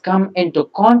Pashto has come into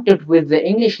contact with the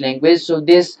English language, so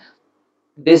this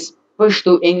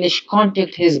Pashto English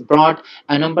contact has brought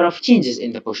a number of changes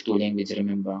in the Pashto language,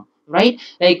 remember, right?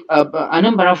 Like a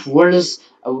number of words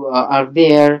are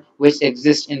there which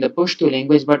exist in the Pashto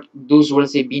language, but those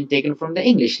words have been taken from the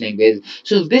English language.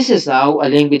 So this is how a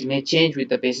language may change with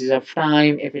the passage of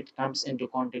time if it comes into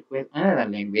contact with another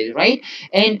language, right?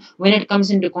 And when it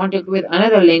comes into contact with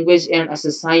another language and a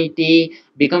society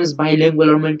becomes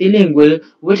bilingual or multilingual,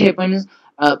 what happens?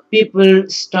 People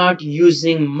start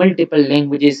using multiple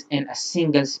languages in a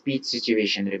single speech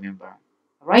situation, remember,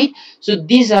 right? So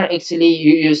these are actually,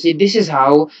 you see, this is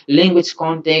how language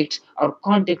contact or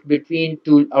contact between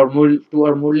two or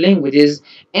more languages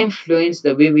influence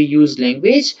the way we use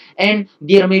language, and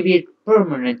there may be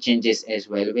permanent changes as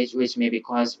well, which may be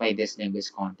caused by this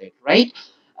language contact, right?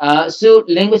 So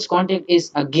language contact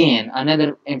is again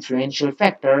another influential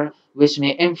factor which may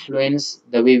influence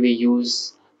the way we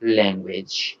use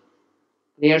language.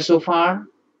 Clear so far?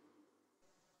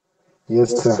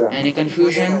 Yes, sir. Any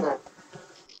confusion?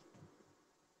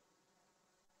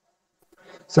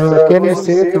 So, can you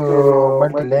say to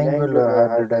multilingual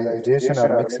hybridization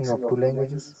or mixing of two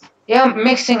languages? Yeah,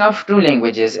 mixing of two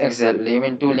languages, exactly.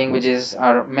 When two languages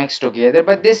are mixed together,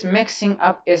 but this mixing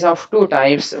up is of two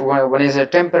types. One is a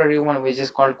temporary one, which is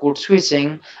called code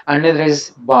switching. Another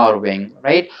is borrowing,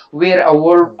 right? Where a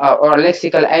word or a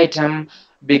lexical item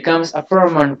becomes a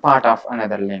permanent part of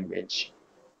another language,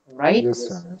 right? Yes,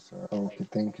 sir. Yes, sir. Okay,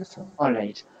 thank you, sir. All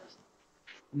right.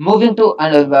 Moving to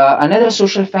another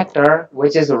social factor,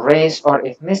 which is race or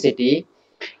ethnicity.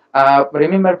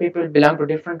 Remember, people belong to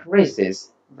different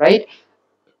races, right?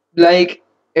 Like,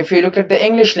 if you look at the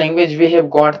English language, we have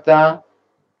got the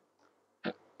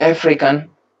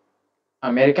African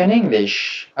American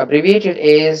English, abbreviated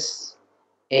as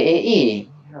AAE,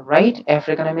 right?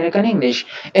 African American English.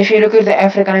 If you look at the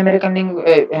African American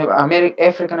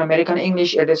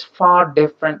English, it is far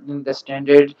different than the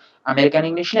standard American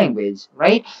English language,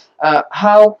 right?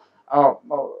 How,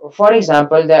 for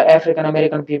example, the African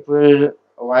American people,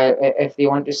 while if they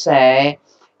want to say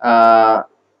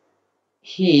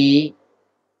he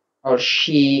or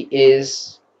she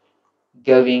is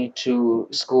going to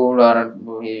school, or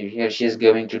he or she is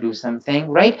going to do something,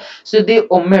 right? So they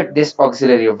omit this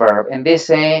auxiliary verb and they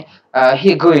say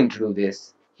he going to do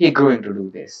this, he going to do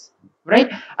this,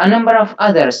 right? A number of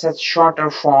other such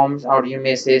shorter forms, or you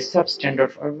may say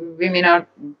substandard, we may not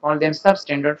call them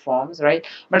substandard forms, right?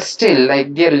 But still,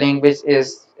 like, their language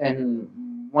is in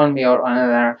one way or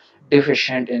another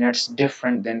deficient, and it's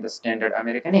different than the standard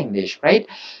American English, right?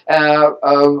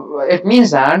 It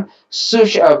means that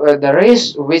the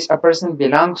race which a person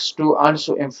belongs to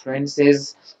also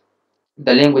influences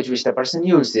the language which the person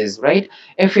uses, right?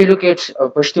 If you look at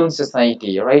Pashtun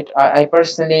society, right? I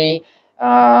personally,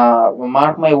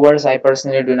 mark my words, I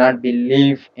personally do not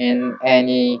believe in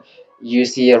any, you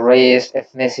see, race,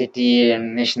 ethnicity,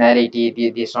 and nationality,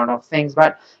 these sort of things.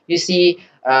 But you see,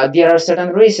 there are certain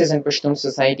races in Pashtun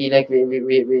society, like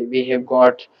we have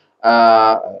got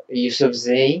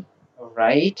Yusufzai,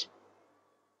 right?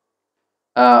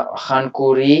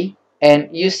 Hankuri,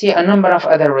 and you see a number of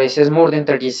other races, more than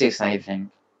 36, I think,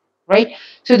 right?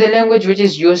 So the language which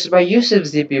is used by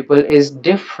Yusufzai people is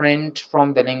different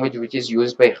from the language which is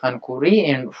used by Hankuri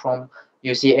and from,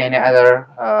 you see, any other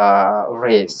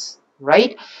race,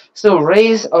 right? So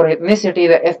race or ethnicity,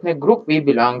 the ethnic group we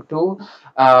belong to,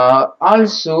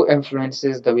 also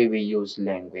influences the way we use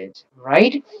language,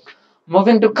 right?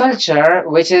 Moving to culture,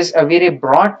 which is a very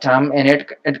broad term, and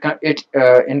it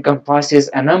encompasses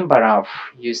a number of,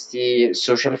 you see,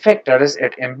 social factors.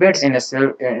 It embeds in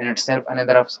itself a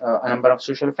number of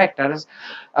social factors.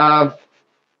 Uh,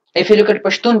 if you look at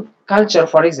Pashtun culture,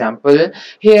 for example,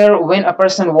 here when a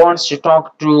person wants to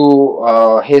talk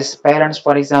to his parents,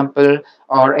 for example,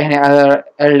 or any other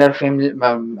elder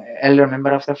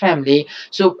member of the family,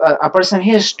 so a person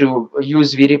has to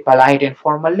use very polite and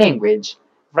formal language,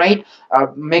 right?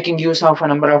 Making use of a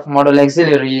number of modal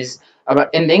auxiliaries.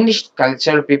 But in the English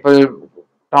culture, people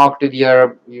talk to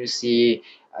their, you see,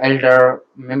 elder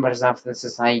members of the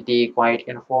society quite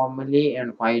informally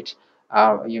and quite,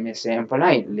 you may say,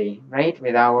 impolitely, right?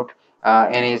 Without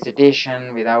any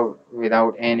hesitation,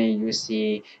 without any, you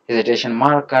see, hesitation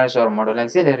markers or modal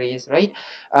auxiliaries, right?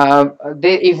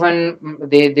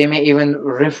 They may even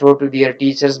refer to their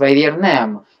teachers by their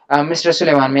name. Mr.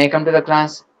 Suleiman, may I come to the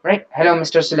class? Right? Hello,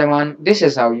 Mr. Suleiman. This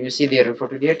is how you see they refer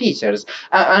to their teachers.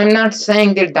 I'm not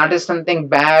saying that that is something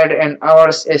bad and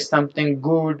ours is something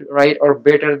good, right, or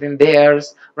better than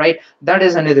theirs, right? That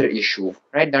is another issue,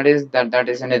 right? That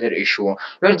is another issue.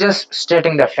 We're just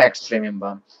stating the facts.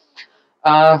 Remember.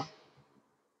 Uh,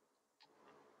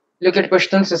 Look at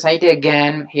Pashtun society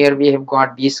again. Here we have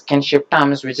got these kinship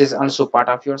terms, which is also part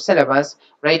of your syllabus,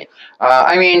 right?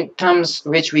 I mean, terms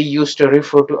which we used to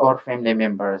refer to our family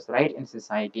members, right, in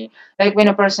society. Like when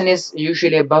a person is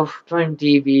usually above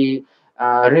 20, we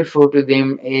refer to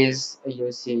them as,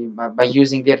 you see, by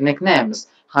using their nicknames.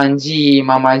 Hanji,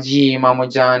 Mamaji,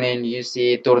 Mamujan, and you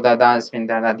see, Turdada,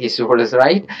 Spindada, these words,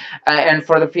 right? And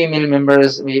for the female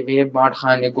members, we have got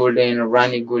Hani Gulin,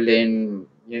 Rani Gulin,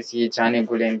 you see Chani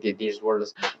Gulen, these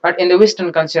words. But in the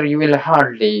Western culture, you will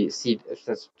hardly see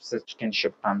such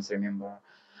kinship terms, remember.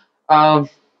 Uh,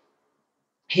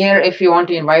 Here, if you want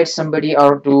to invite somebody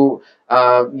or to,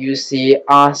 you see,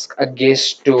 ask a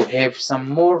guest to have some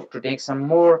more, to take some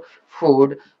more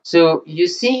food. So you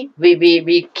see,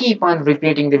 we keep on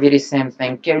repeating the very same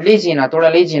thing. Lejina,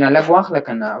 thoda lejina, lagwak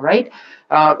lakana, right?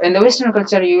 In the Western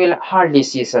culture, you will hardly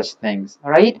see such things,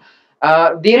 right?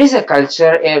 There is a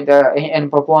culture in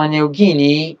Papua New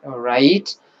Guinea,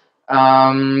 right?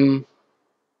 Um,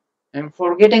 I'm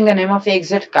forgetting the name of the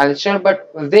exact culture,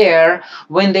 but there,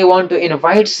 when they want to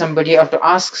invite somebody or to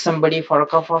ask somebody for a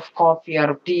cup of coffee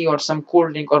or tea or some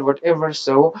cold drink or whatever,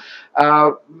 so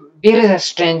uh, there is a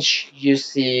strange, you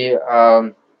see,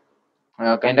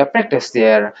 kind of practice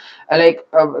there.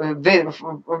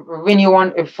 When you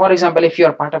want, if, for example, if you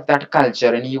are part of that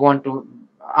culture and you want to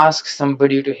ask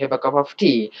somebody to have a cup of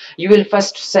tea, you will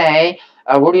first say,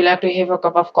 would you like to have a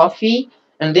cup of coffee?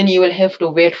 And then you will have to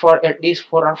wait for at least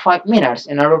 4 or 5 minutes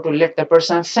in order to let the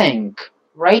person think,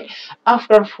 right?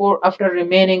 After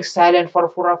remaining silent for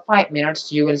 4 or 5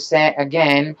 minutes, you will say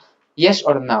again yes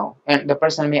or no, and the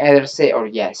person may either say or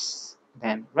yes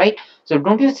then, right? So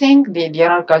don't you think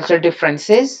there are cultural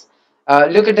differences?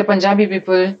 Look at the Punjabi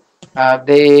people.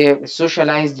 They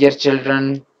socialize their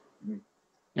children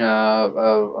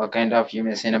kind of, you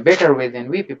may say, in a better way than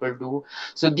we people do.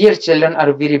 So their children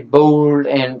are very bold,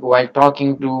 and while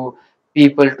talking to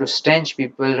people, to strange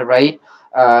people, right?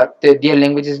 Their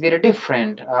language is very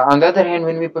different. On the other hand,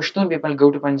 when we Pashtun people go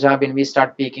to Punjab and we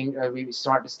start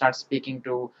speaking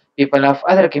to people of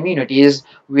other communities,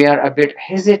 we are a bit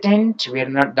hesitant. We are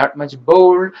not that much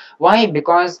bold. Why?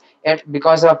 Because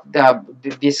of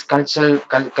this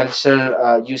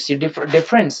cultural you see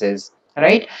differences,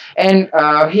 right? And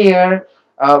here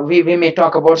we may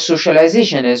talk about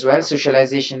socialization as well.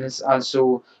 Socialization is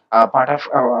also part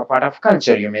of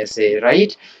culture, you may say,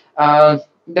 right?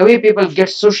 The way people get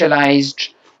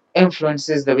socialized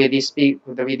influences the way they speak,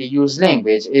 the way they use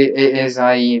language. As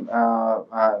I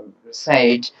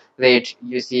said, that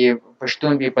you see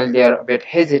Pashtun people, they are a bit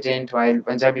hesitant, while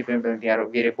Punjabi people, they are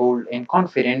very bold and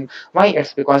confident. Why?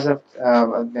 It's because of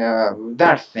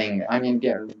that thing. I mean,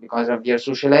 because of their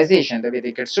socialization, the way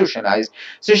they get socialized.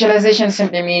 Socialization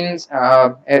simply means,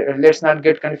 let's not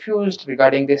get confused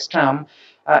regarding this term.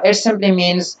 It simply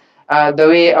means the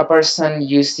way a person,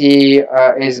 you see,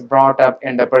 is brought up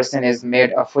and the person is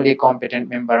made a fully competent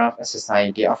member of a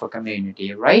society, of a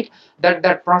community, right?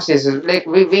 That process is like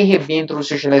we have been through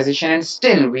socialization, and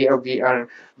still we are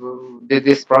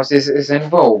this process is in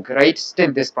vogue, right?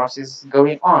 Still this process is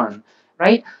going on,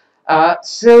 right?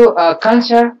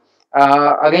 Culture,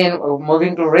 again,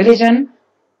 moving to religion.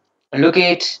 Look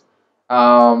at,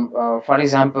 for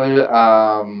example,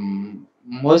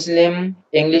 Muslim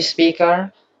English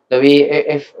speaker. The way,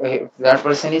 if that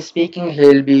person is speaking,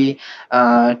 he'll be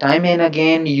time and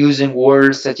again using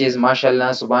words such as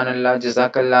mashallah, subhanallah,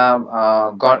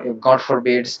 jazakallah, God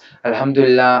forbids,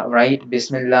 alhamdulillah, right,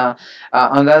 bismillah.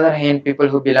 On the other hand, people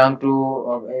who belong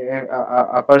to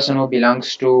a person who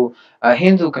belongs to a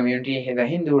Hindu community, the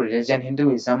Hindu religion,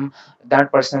 Hinduism,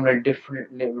 that person will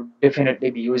definitely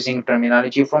be using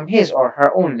terminology from his or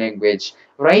her own language,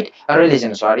 right? A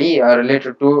religion, sorry,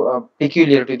 related to,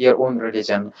 peculiar to their own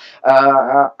religion.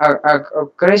 A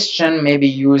Christian may be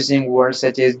using words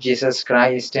such as Jesus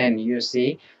Christ, and you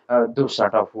see, those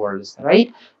sort of words,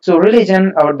 right? So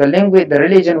religion, or the language, the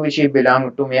religion which we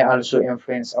belong to, may also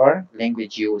influence our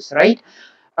language use, right?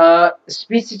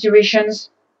 Speech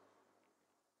situations,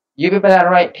 You people are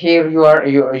right here.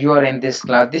 You are in this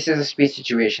class. This is a speech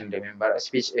situation. Remember, a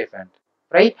speech event,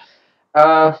 right?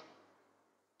 Uh,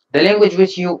 the language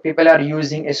which you people are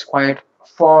using is quite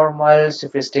formal,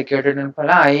 sophisticated, and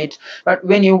polite. But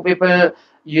when you people,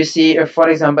 you see, if for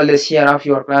example the chair of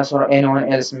your class or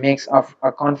anyone else makes of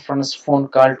a conference phone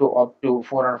call to up to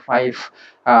 4 or 5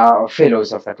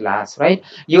 fellows of the class, right?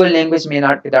 Your language may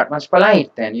not be that much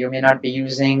polite. Then you may not be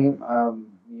using,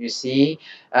 you see,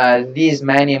 these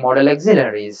many model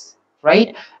auxiliaries,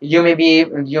 right? You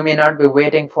may not be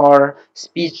waiting for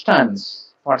speech turns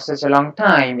for such a long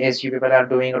time as you people are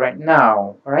doing right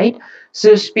now, right?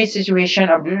 So speech situation,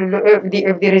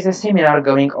 if there is a seminar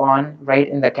going on right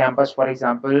in the campus, for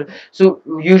example, so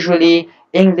usually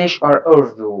English or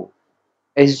Urdu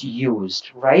is used,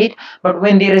 right? But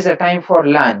when there is a time for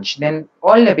lunch, then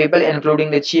all the people, including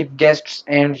the chief guests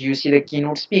and you see the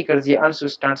keynote speakers, they also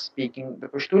start speaking the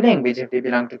Pashto language if they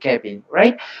belong to KP,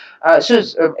 right?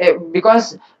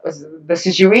 Because the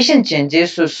situation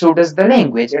changes, so does the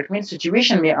language. It means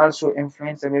situation may also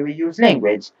influence the way we use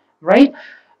language, right?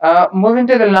 Moving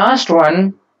to the last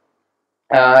one,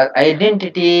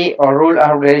 identity or role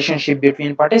or relationship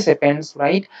between participants,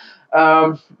 right?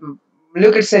 Um,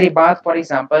 Look at Saribat, for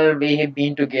example. We have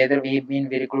been together, we have been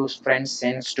very close friends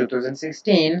since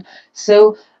 2016.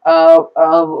 So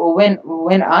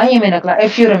when I am in a class,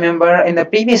 if you remember in the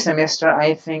previous semester,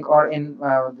 I think, or in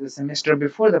the semester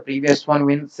before the previous one,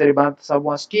 when Saribat sir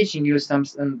was teaching you some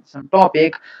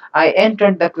topic, I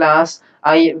entered the class.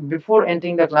 I Before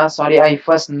entering the class, sorry, I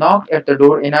first knocked at the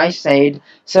door and I said,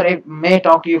 "Sir, I may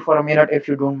talk to you for a minute if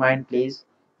you don't mind, please."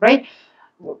 Right?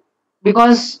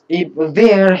 Because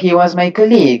there he was my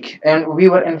colleague and we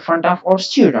were in front of our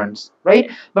students, right?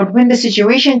 But when the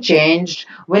situation changed,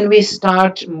 when we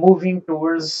start moving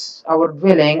towards our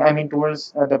dwelling, I mean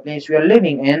towards the place we are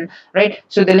living in, right?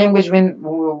 So the language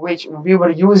which we were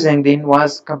using then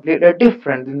was completely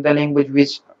different than the language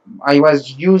which I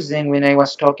was using when I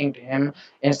was talking to him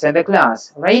inside the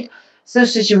class, right? So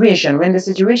situation, when the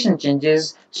situation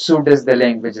changes, so does the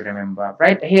language, remember,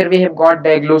 right? Here we have got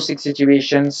diagnostic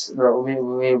situations,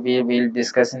 we will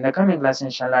discuss in the coming class,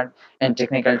 inshallah, and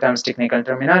technical terms, technical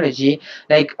terminology.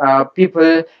 Like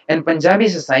people in Punjabi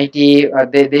society,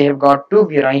 they have got two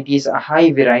varieties, a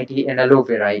high variety and a low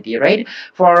variety, right?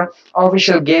 For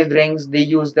official gatherings, they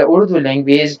use the Urdu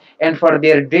language, and for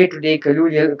their day-to-day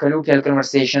colloquial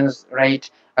conversations, right?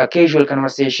 Casual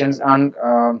conversations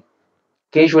on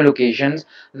casual occasions,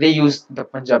 they use the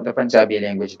Punjabi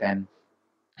language then.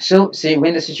 So, see,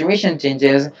 when the situation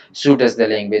changes, so does the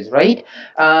language, right?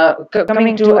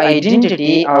 Coming to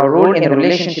identity, our role in the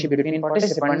relationship between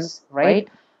participants, right?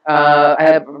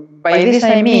 By this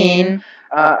I mean,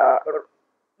 uh,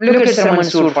 look at Sir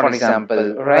Mansoor, for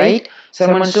example, right? Sir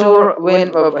Mansoor,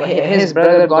 when his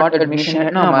brother got admission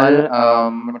at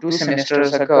Namal 2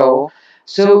 semesters ago,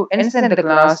 so inside the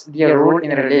class, their role in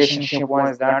the relationship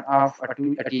was that of a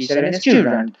teacher and a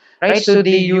student, right? So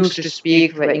they used to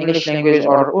speak the English language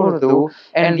or Urdu,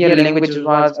 and their language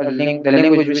was the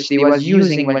language which they was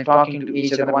using while talking to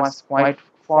each other was quite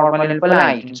formal and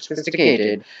polite and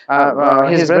sophisticated.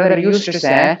 His brother used to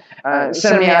say,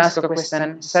 "Sir, may I ask a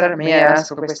question? Sir, may I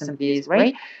ask a question, please?"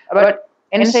 Right? But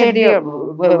inside their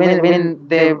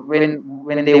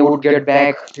when they would get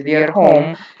back to their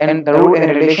home and the role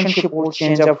and relationship would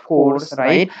change, of course,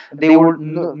 right? They would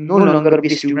no longer be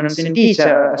students and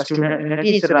teacher, a student and a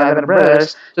teacher, rather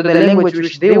brothers. So the language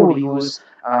which they would use,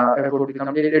 it would be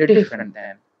completely different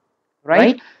then,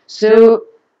 right? So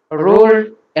role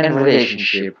and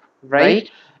relationship, right?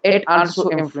 It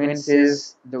also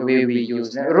influences the way we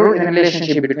use the role and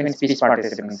relationship between speech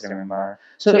participants, remember.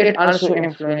 So it also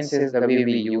influences the way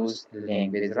we use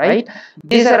language, right?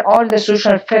 These are all the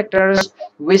social factors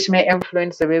which may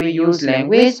influence the way we use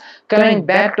language. Coming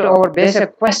back to our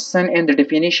basic question in the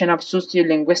definition of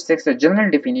sociolinguistics, the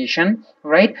general definition,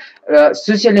 right?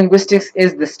 Sociolinguistics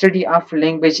is the study of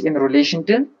language in relation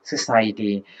to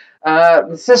society.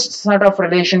 This sort of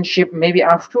relationship may be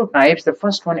of two types. The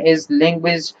first one is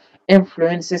language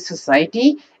influences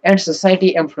society and society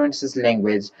influences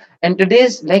language. In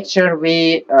today's lecture,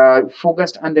 we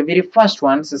focused on the very first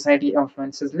one, society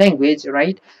influences language,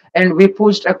 right? And we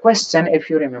posed a question, if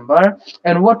you remember,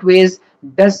 in what ways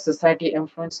does society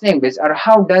influence language, or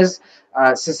how does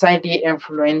society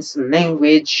influence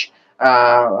language?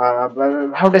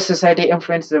 How does society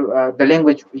influence the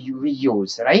language we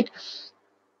use, right?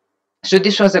 So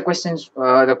this was the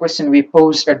question we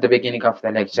posed at the beginning of the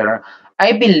lecture.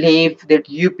 I believe that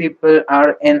you people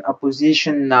are in a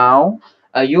position now.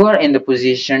 You are in the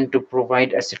position to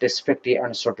provide a satisfactory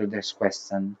answer to this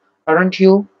question, aren't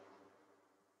you?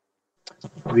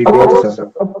 We got,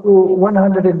 sir. Up to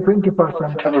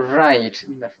 120%. Right,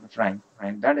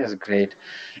 right. That is great.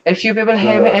 If you people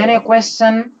have Sir, any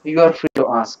question, you are free to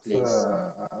ask, please.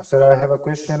 sir, I have a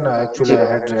question. Actually, I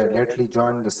had lately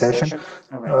joined the session.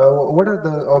 Alright. What are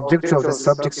the objectives of this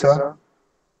subject, sir?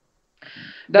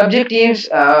 The objectives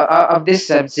of this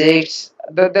subject,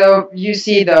 the you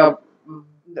see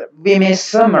we may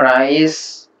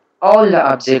summarize all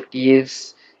the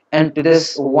objectives into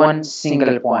this one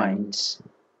single point,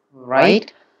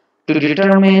 right? To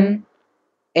determine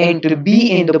and to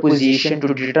be in the position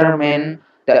to determine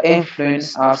the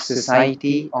influence of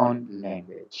society on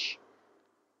language,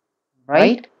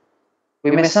 right?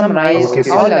 We may summarize Okay,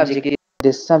 all sir. the objectives of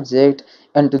this subject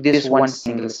into this one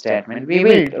single statement. We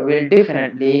will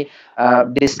definitely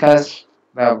discuss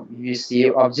the you see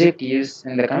objectives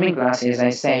in the coming class. As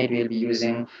I said, we'll be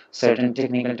using certain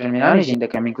technical terminology in the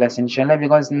coming class, inshallah,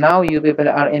 because now you people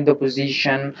are in the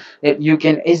position that you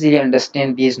can easily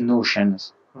understand these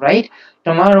notions, right?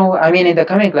 Tomorrow, I mean, in the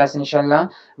coming class,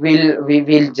 inshallah, we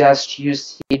will just you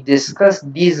see discuss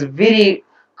these very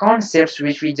concepts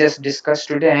which we just discussed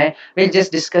today. We'll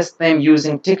just discuss them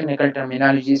using technical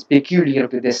terminologies peculiar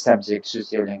to this subject,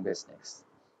 sociolinguistics.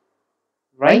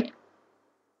 Right?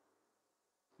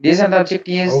 These are the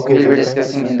objectives Okay, we'll be sir. Thank you,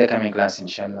 discussing sir. in the coming class,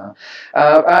 inshallah.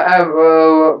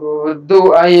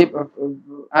 Though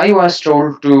I was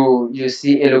told to, you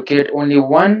see, allocate only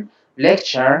one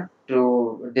lecture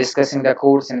to discussing the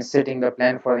course and setting the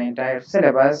plan for the entire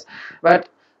syllabus, but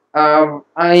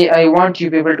I want you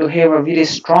people to have a very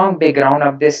strong background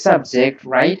of this subject,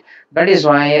 right? That is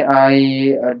why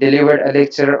I delivered a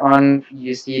lecture on,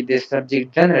 you see, this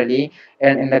subject generally,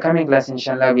 and in the coming class,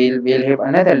 inshallah, we'll have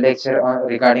another lecture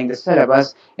regarding the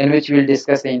syllabus in which we'll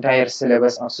discuss the entire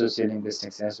syllabus of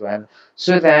sociolinguistics as well,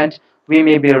 so that we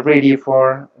may be ready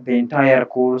for the entire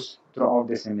course throughout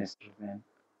the semester then,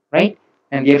 right?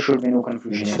 And there should be no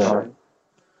confusion at Inshallah. all.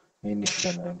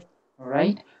 Inshallah. All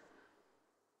right.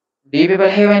 Do you people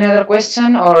have any other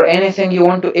question or anything you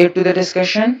want to add to the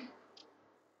discussion?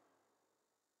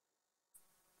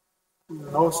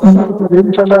 No, sir. No, sir,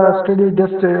 inshallah, study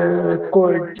this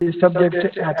the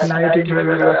subject at night. Inshallah, we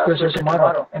will ask question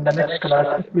tomorrow in the next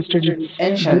class. We study deeply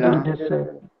Inshallah. this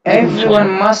Everyone inshallah.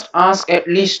 must ask at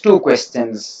least two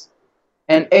questions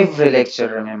in every lecture,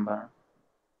 remember.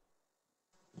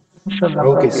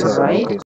 Inshallah, Okay, sir. sir. Right? Okay.